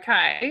say,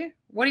 okay,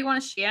 what do you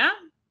want to share?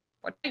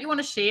 What don't you want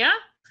to share?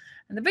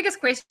 And the biggest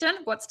question,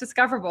 what's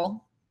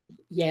discoverable?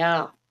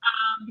 Yeah.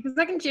 Because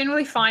I can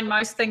generally find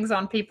most things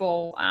on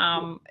people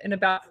in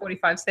about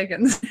 45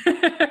 seconds.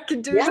 I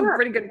can do some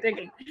pretty good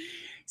digging.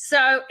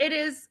 So it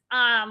is,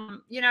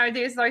 you know,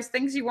 there's those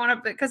things you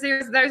want to, because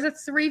those are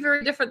three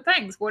very different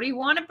things. What do you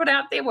want to put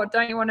out there? What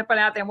don't you want to put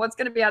out there? And what's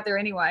going to be out there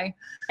anyway?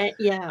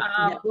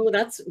 Oh,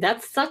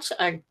 that's such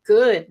a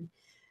good.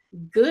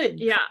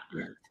 Yeah.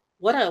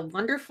 What a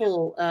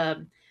wonderful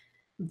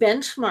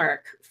benchmark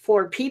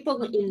for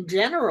people in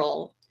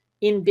general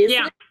in business.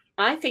 Yeah.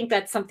 I think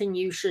that's something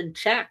you should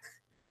check,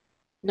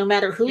 no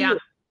matter who. Yeah.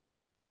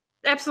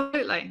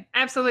 Absolutely.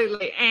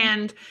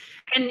 And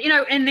you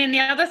know, and then the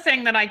other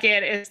thing that I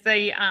get is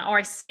or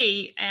I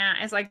see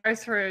as I go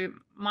through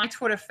my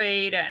Twitter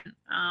feed, and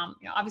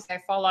you know, obviously I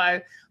follow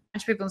a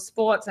bunch of people in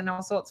sports and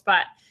all sorts,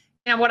 but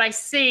you know, what I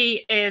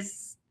see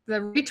is the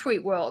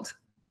retweet world.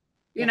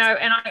 You know,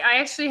 and I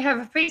actually have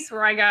a piece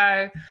where I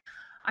go,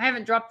 I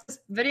haven't dropped this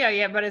video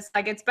yet, but it's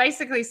like, it's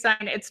basically saying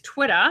it's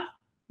Twitter,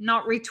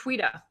 not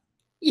retweeter.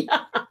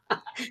 Yeah.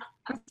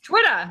 It's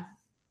Twitter.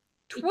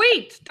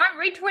 Tweet, don't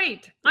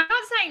retweet. I'm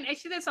not saying,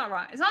 actually, that's not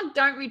right. It's not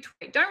don't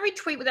retweet. Don't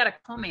retweet without a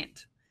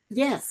comment.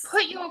 Yes.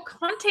 Put your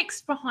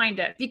context behind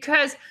it,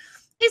 because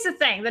here's the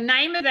thing. The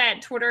name of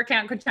that Twitter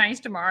account could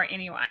change tomorrow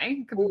anyway.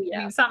 It could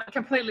mean something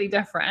completely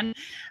different.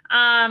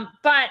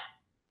 But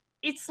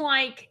it's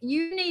like,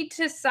 you need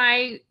to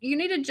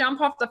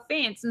jump off the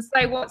fence and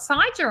say what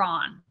side you're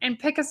on, and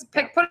put a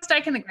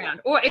stake in the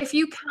ground. Or if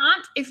you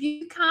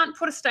can't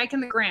put a stake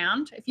in the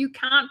ground, if you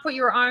can't put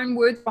your own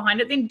words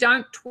behind it, then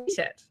don't tweet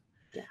it.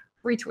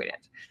 Retweet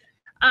it.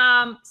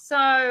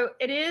 So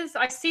it is,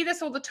 I see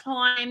this all the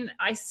time.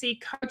 I see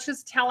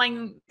coaches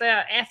telling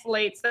the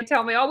athletes, they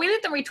tell me, oh, we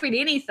let them retweet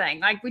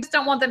anything. Like, we just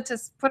don't want them to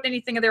put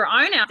anything of their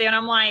own out there. And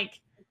I'm like,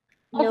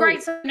 oh,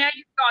 great. So now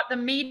you've got the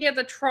media,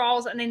 the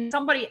trolls, and then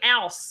somebody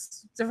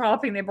else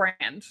developing their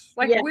brand.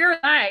 Like, where are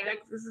they?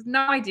 Like, this is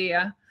no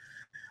idea.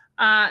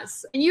 And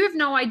you have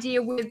no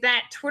idea where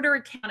that Twitter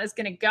account is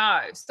going to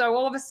go. So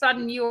all of a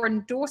sudden you're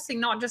endorsing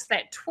not just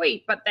that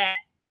tweet, but that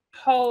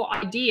whole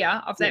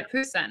idea of that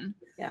person.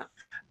 Yeah.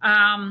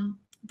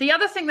 The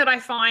other thing that I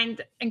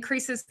find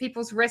increases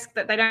people's risk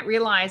that they don't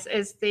realize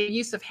is the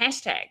use of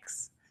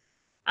hashtags.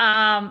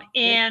 And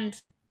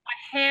I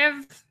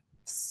have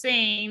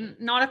seen,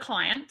 not a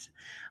client,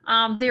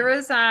 there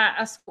is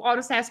I'll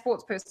just say a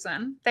sports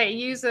person that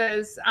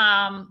uses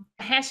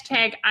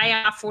hashtag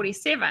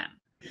AR47.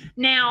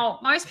 Now,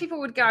 most people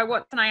would go,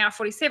 what's an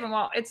AR47?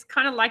 Well, it's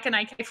kind of like an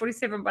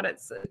AK-47, but it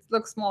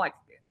looks more like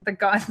the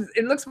gun.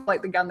 It looks more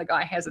like the gun the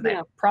guy has in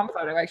that prom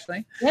photo,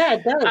 actually. Yeah,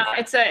 it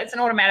does. It's an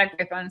automatic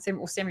weapon,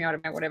 or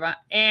semi-automatic, whatever.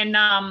 And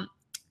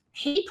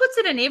he puts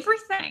it in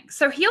everything.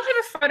 So he'll have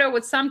a photo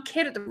with some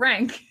kid at the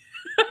rink.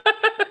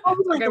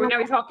 Okay, we know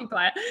he's a hockey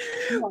player,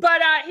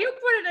 but he'll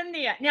put it in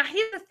there. Now,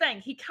 here's the thing: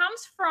 he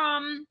comes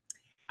from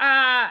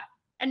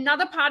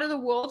another part of the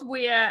world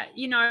where,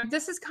 you know,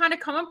 this is kind of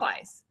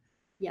commonplace.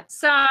 Yeah.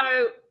 So,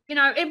 you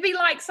know, it'd be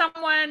like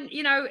someone,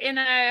 you know, in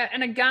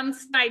a gun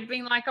state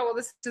being like, oh, well,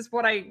 this is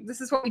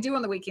what we do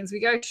on the weekends. We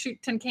go shoot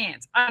tin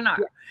cans. I don't know.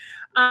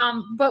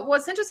 Yeah. But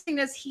what's interesting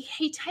is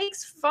he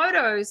takes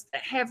photos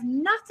that have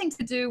nothing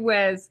to do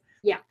with.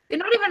 Yeah. They're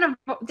not even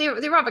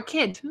they're of a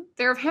kid.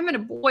 They're of him and a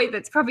boy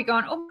that's probably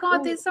going, oh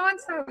God, there's so and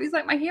so. He's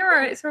like my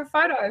hero. It's for a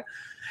photo.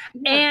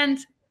 Yeah. And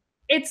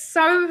it's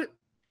so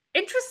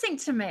interesting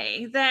to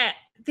me that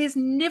there's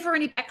never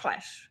any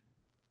backlash.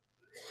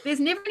 There's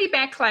never any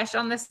backlash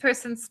on this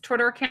person's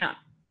Twitter account,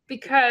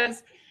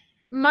 because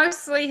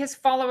mostly his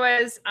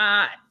followers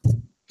are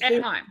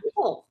at home.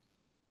 Cool.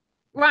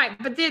 Right.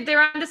 But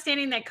they're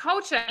understanding that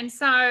culture. And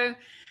so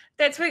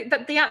that's where,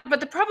 but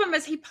the problem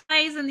is he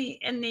plays in the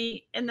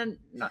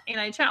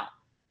NHL.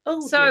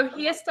 So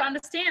he has to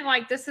understand,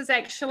 like, this is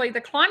actually the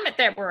climate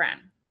that we're in.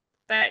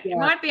 That it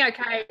might be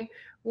okay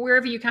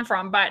wherever you come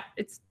from, but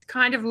it's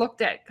kind of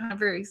looked at kind of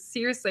very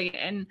seriously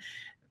and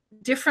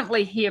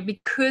differently here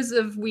because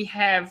of we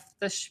have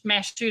the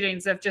mass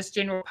shootings of just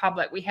general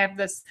public. We have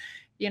this,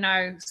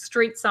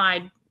 street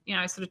side,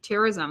 sort of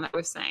terrorism that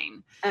we've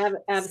seen.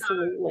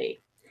 Absolutely.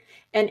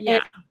 So,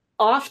 and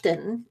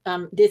often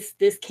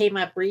this came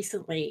up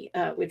recently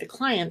with a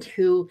client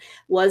who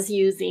was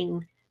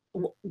using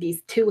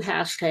these two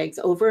hashtags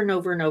over and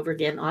over and over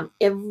again on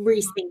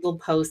every single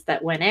post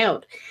that went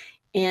out.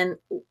 And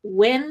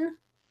when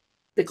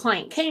the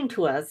client came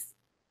to us,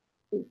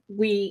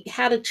 we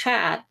had a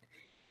chat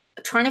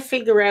trying to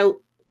figure out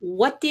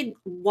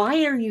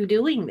why are you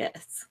doing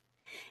this?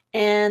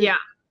 And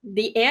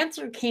the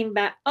answer came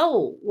back,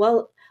 oh,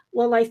 well,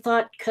 I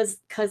thought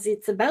because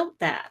it's about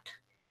that.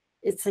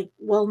 It's like,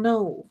 well,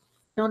 no.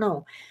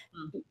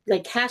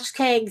 Like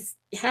hashtags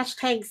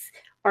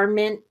are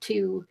meant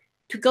to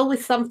go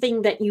with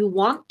something that you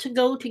want to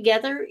go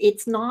together.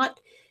 It's not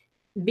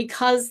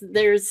because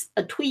there's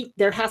a tweet,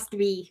 there has to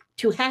be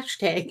two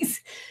hashtags.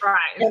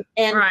 Right.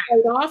 And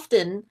quite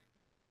often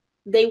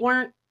they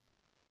weren't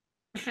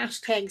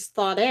hashtags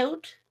thought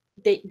out.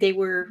 They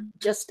were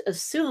just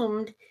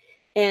assumed.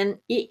 And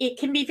it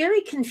can be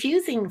very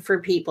confusing for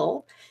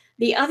people.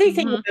 The other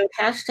thing about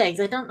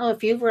hashtags, I don't know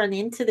if you've run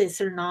into this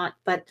or not,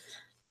 but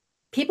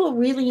people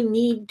really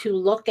need to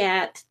look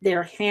at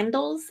their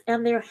handles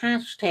and their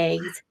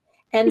hashtags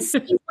and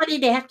see what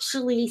it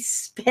actually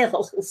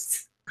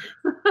spells.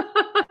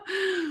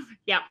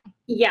 Yeah.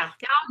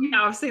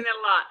 I've seen that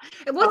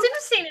a lot. What's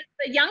interesting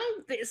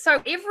is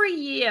so every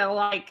year,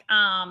 like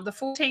the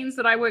 14s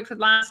that I worked with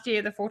last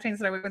year, the 14s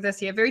that I worked with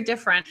this year, very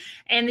different.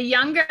 And the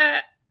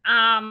younger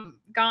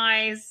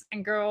guys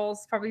and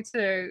girls probably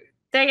too,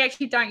 they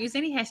actually don't use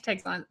any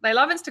hashtags on it. They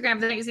love Instagram,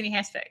 but they don't use any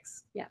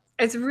hashtags. Yeah.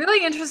 It's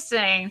really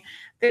interesting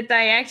that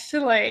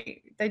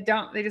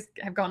they just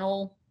have gone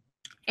all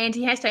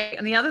anti-hashtag.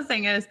 And the other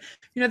thing is,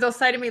 they'll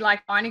say to me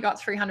like, I only got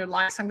 300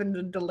 likes, so I'm going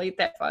to delete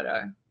that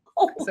photo.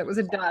 So it was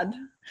a dud.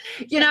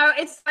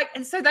 It's like,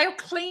 and so they'll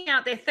clean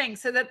out their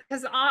things so that,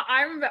 because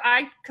I remember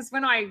because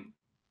when I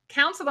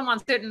counsel them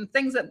on certain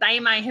things that they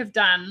may have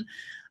done,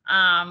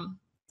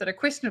 that are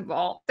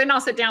questionable, then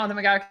I'll sit down with them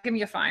and go, give me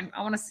your phone.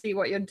 I want to see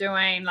what you're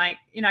doing. Like,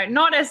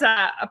 not as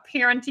a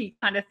parenty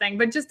kind of thing,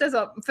 but just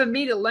for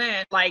me to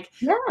learn, like,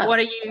 what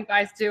are you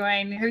guys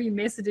doing? Who are you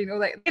messaging? All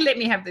that. They let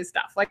me have this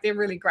stuff. Like, they're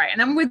really great.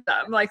 And I'm with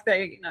them. Like,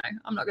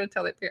 I'm not going to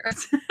tell their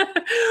parents.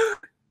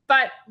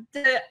 But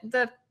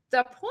the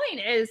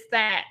point is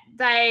that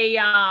they,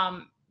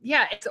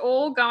 it's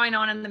all going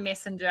on in the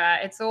messenger.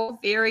 It's all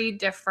very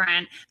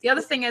different. The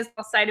other thing is,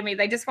 they'll say to me,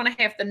 they just want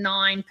to have the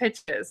 9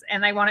 pictures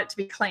and they want it to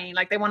be clean.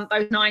 Like, they want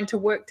those 9 to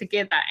work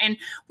together. And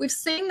we've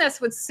seen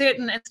this with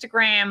certain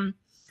Instagram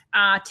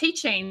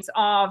teachings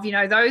of,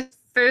 those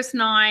first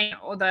 9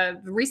 or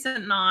the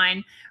recent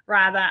 9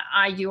 rather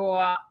are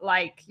your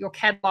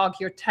catalog,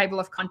 your table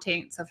of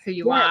contents of who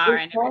you are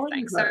and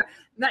everything. So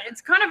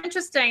it's kind of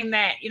interesting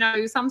that,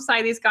 some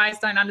say these guys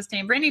don't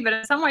understand branding, but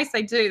in some ways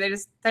they do.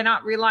 They're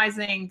not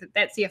realizing that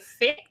that's the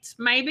effect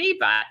maybe,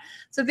 but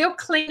so they'll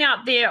clean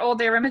out all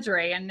their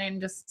imagery and then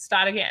just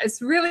start again.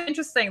 It's really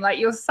interesting. Like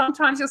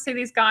sometimes you'll see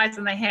these guys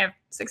and they have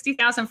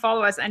 60,000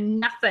 followers and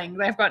nothing.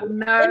 They've got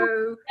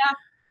no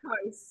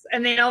posts.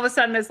 And then all of a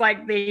sudden it's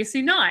like there you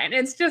see 9.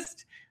 It's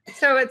just,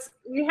 so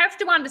you have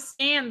to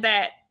understand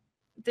that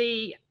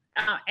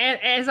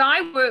as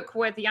I work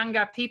with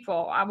younger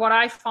people, what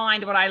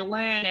I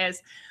learn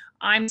is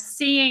I'm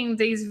seeing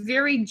these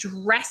very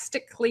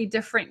drastically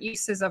different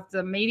uses of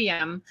the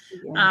medium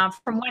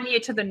from one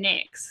year to the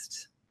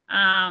next.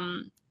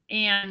 And,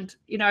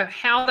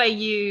 how they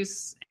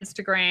use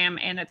Instagram,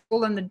 and it's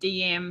all in the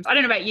DMs. I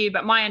don't know about you,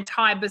 but my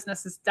entire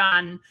business is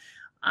done.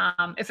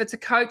 If it's a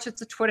coach,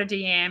 it's a Twitter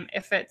DM.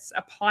 If it's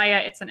a player,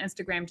 it's an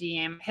Instagram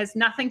DM. It has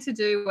nothing to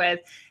do with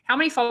how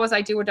many followers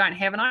I do or don't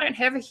have. And I don't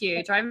have a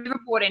huge, I've never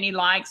bought any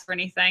likes or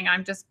anything.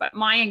 But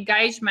my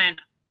engagement,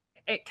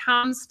 it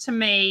comes to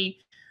me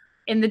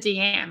in the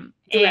DM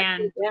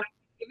and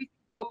everything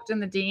booked in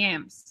the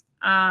DMs.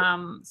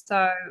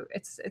 So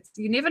it's,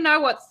 you never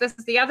know this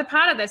is the other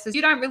part of this is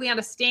you don't really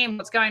understand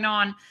what's going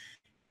on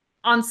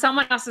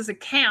someone else's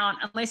account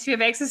unless you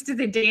have access to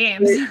their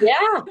DMs.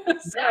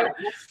 That's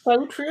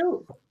so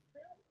true.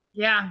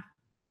 Yeah.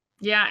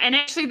 And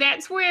actually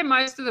that's where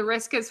most of the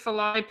risk is for a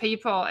lot of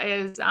people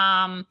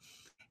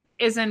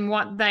is in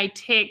what they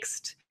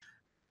text.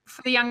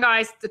 For the young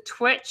guys, the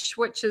Twitch,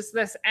 which is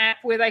this app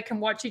where they can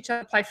watch each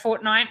other play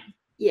Fortnite.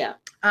 Yeah.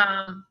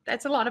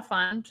 That's a lot of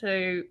fun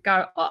to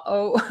go,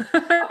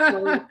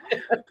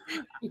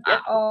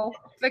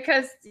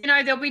 because,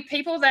 there'll be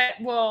people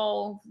that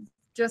will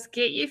just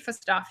get you for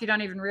stuff you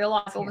don't even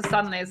realize. All of a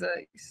sudden there's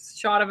a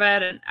shot of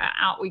it and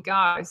out we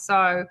go.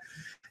 So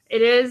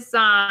it is,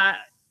 the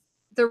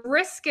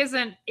risk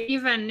isn't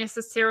even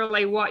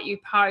necessarily what you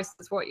post,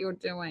 it's what you're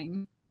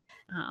doing.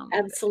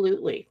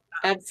 Absolutely.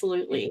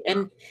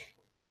 And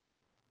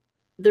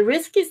the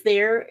risk is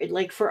there,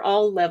 like for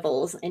all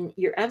levels. And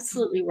you're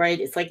absolutely right.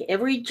 It's like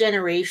every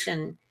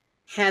generation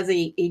has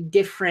a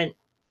different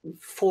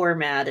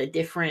format, a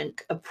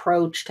different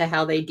approach to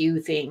how they do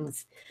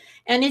things.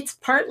 And it's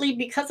partly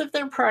because of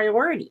their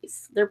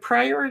priorities. Their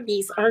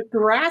priorities are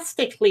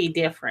drastically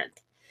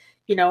different.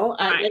 You know,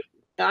 Right.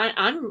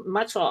 I'm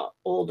much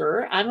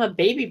older. I'm a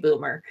baby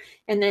boomer.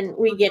 And then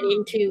we get Mhm.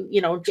 into,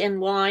 Gen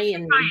Y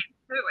and I am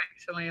too,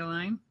 actually,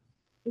 Elaine.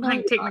 I no,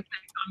 think technically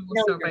I'm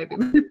no, also a you're baby.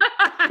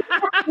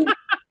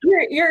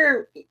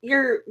 not.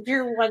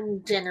 You're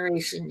one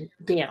generation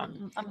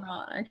down. I'm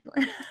not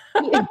actually.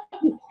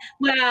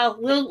 Well,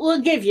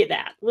 we'll give you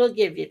that. We'll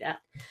give you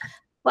that.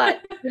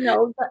 But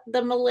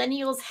the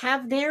millennials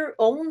have their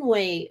own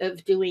way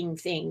of doing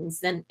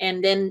things, and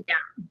then Yeah.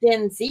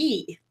 Gen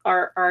Z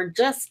are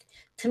just,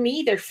 to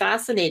me, they're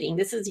fascinating.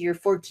 This is your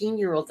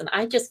 14-year-olds, and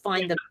I just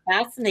find them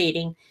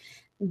fascinating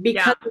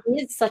because Yeah.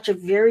 it is such a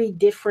very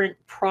different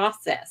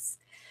process.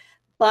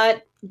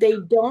 But they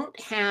don't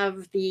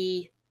have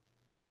the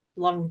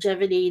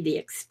longevity, the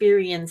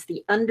experience,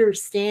 the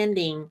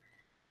understanding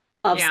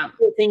of some Yeah. of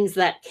the things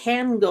that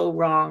can go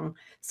wrong.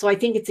 So I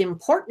think it's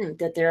important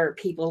that there are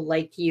people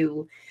like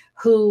you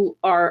who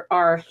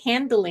are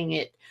handling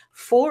it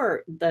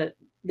for the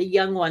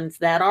young ones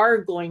that are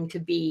going to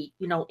be,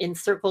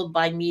 encircled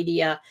by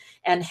media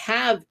and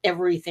have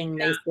everything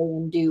they say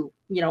and do,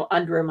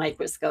 under a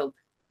microscope.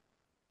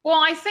 Well,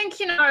 I think,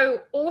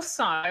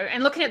 also,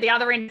 and looking at the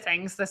other end of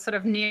things, the sort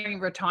of nearing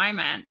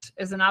retirement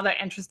is another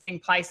interesting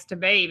place to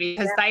be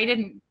because they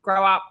didn't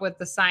grow up with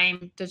the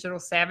same digital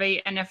savvy.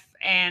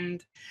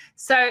 And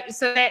so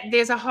that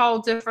there's a whole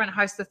different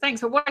host of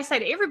things. So what I say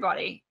to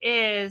everybody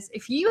is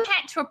if you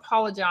had to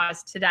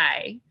apologize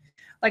today,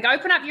 like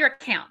open up your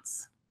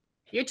accounts,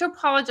 you had to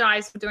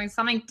apologize for doing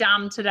something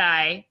dumb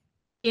today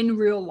in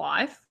real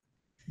life,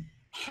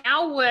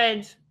 how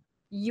would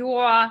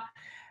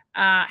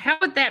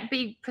that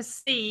be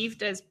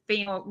perceived as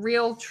being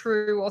real,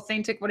 true,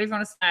 authentic, whatever you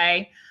want to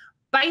say,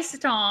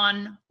 based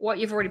on what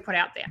you've already put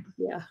out there?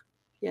 Yeah.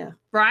 Yeah.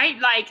 Right?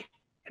 Like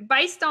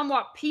based on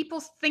what people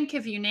think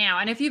of you now.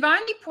 And if you've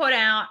only put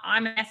out,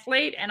 I'm an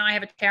athlete and I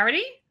have a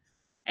charity,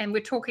 and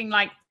we're talking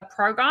like the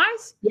pro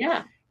guys.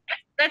 Yeah.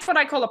 That's what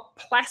I call a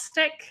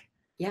plastic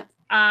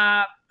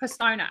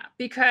persona,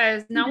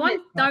 because no one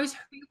knows who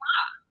you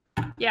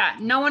are. Yeah.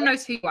 No one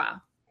knows who you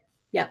are.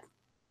 Yeah.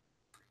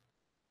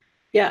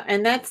 Yeah,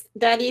 and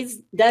that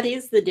is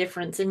the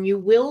difference. And you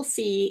will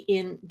see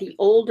in the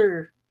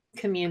older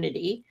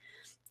community,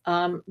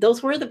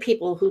 those were the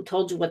people who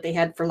told you what they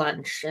had for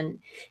lunch. And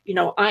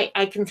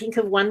I can think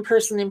of one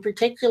person in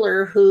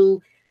particular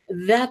who,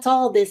 that's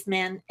all this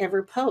man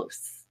ever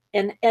posts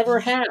and ever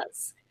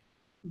has.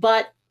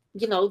 But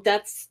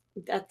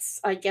that's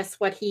I guess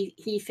what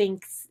he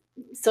thinks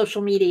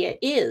social media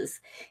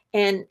is.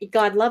 And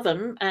God love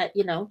him,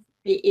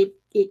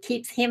 it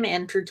keeps him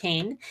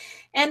entertained.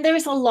 And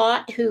there's a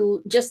lot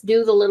who just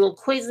do the little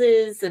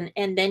quizzes,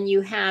 and then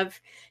you have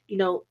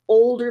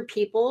older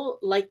people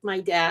like my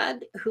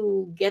dad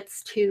who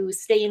gets to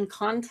stay in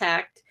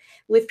contact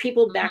with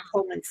people back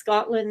home in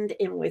Scotland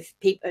and with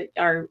people,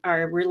 our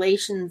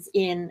relations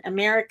in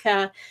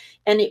America.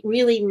 And it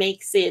really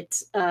makes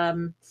it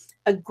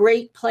a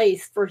great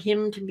place for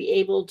him to be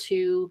able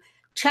to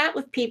chat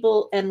with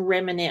people and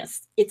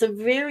reminisce. It's a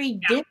very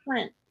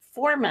different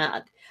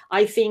format,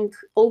 I think,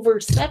 over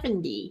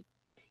 70,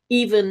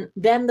 even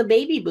than the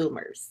baby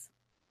boomers.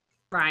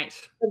 Right.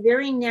 A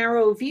very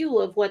narrow view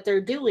of what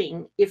they're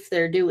doing, if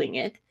they're doing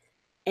it.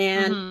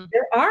 And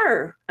there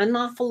are an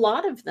awful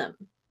lot of them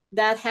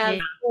that have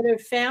sort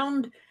of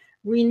found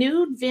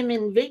renewed vim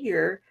and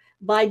vigor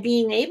by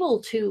being able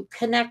to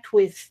connect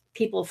with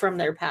people from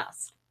their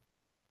past.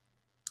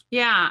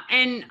 Yeah.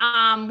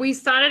 And we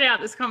started out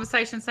this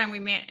conversation saying we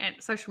met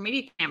at Social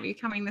Media Camp. Are you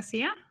coming this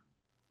year?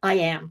 I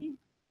am.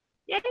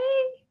 Yay.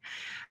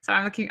 So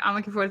I'm looking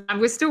forward.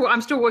 I'm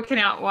still working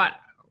out what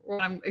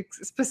I'm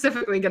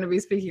specifically going to be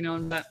speaking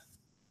on, but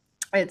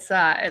I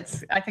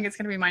think it's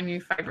going to be my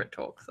new favorite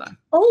talk. So.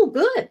 Oh,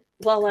 good.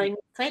 Well, I'm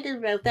excited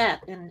about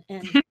that. And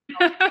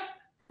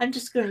I'm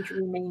just going to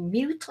remain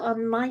mute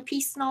on my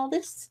piece and all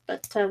this,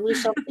 but we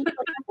shall see what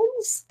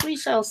happens. We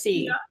shall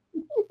see.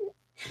 Yeah.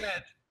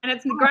 Good. And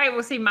it's great.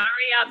 We'll see Murray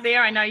out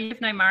there. I know you've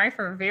known Murray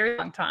for a very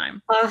long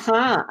time.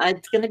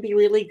 It's going to be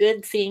really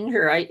good seeing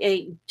her.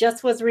 I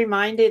just was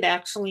reminded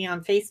actually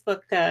on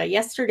Facebook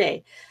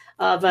yesterday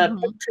of a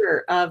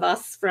picture of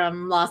us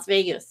from Las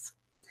Vegas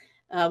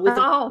with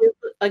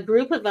a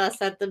group of us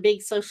at the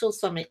big social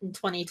summit in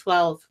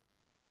 2012.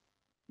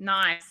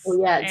 Nice. Oh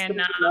yeah, it's going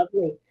to be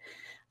lovely.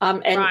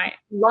 And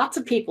lots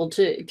of people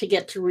to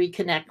get to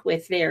reconnect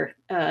with there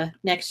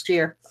next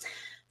year.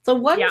 So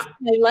what I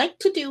like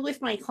to do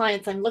with my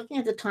clients, I'm looking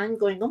at the time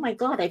going, oh my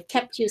God, I've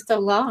kept you so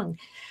long.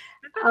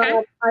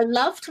 Okay. I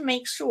love to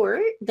make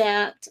sure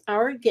that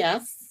our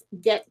guests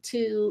get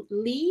to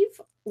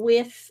leave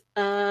with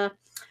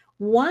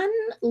one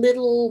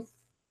little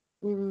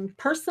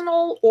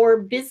personal or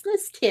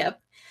business tip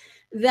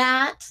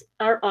that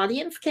our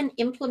audience can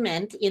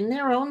implement in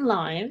their own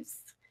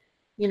lives,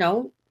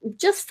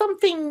 just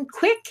something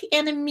quick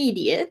and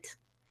immediate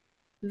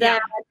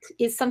that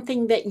is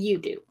something that you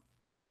do.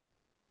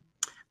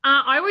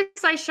 I always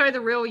say show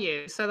the real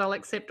you, so they'll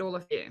accept all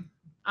of you.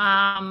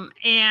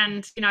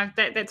 And you know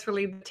that's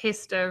really the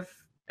test of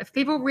if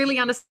people really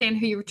understand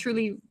who you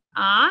truly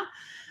are.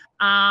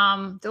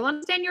 They'll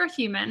understand you're a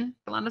human.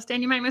 They'll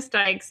understand you make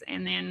mistakes,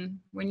 and then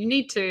when you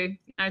need to,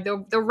 you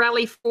know, they'll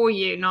rally for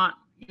you, not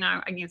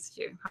against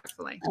you.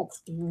 Hopefully,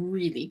 That's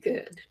really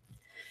good.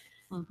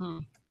 mm-hmm.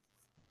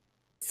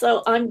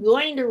 So I'm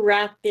going to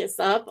wrap this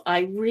up.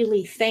 I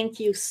really thank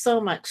you so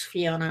much,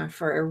 Fiona,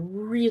 for a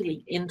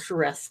really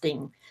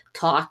interesting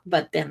talk.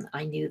 But then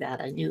I knew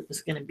it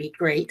was going to be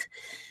great.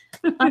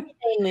 I'm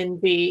Jane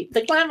Lindsay,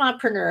 the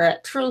Glamopreneur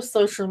at True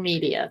Social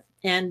Media,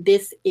 and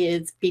this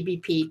is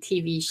BBP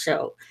TV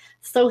show.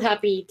 So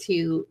happy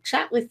to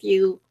chat with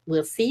you.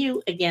 We'll see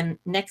you again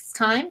next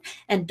time.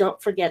 And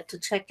don't forget to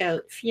check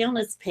out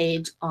Fiona's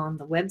page on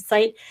the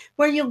website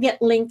where you'll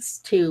get links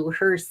to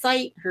her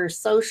site, her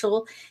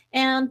social,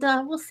 and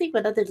we'll see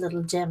what other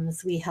little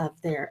gems we have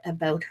there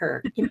about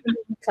her. In the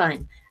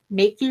meantime,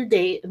 make your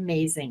day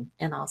amazing,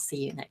 and I'll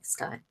see you next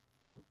time.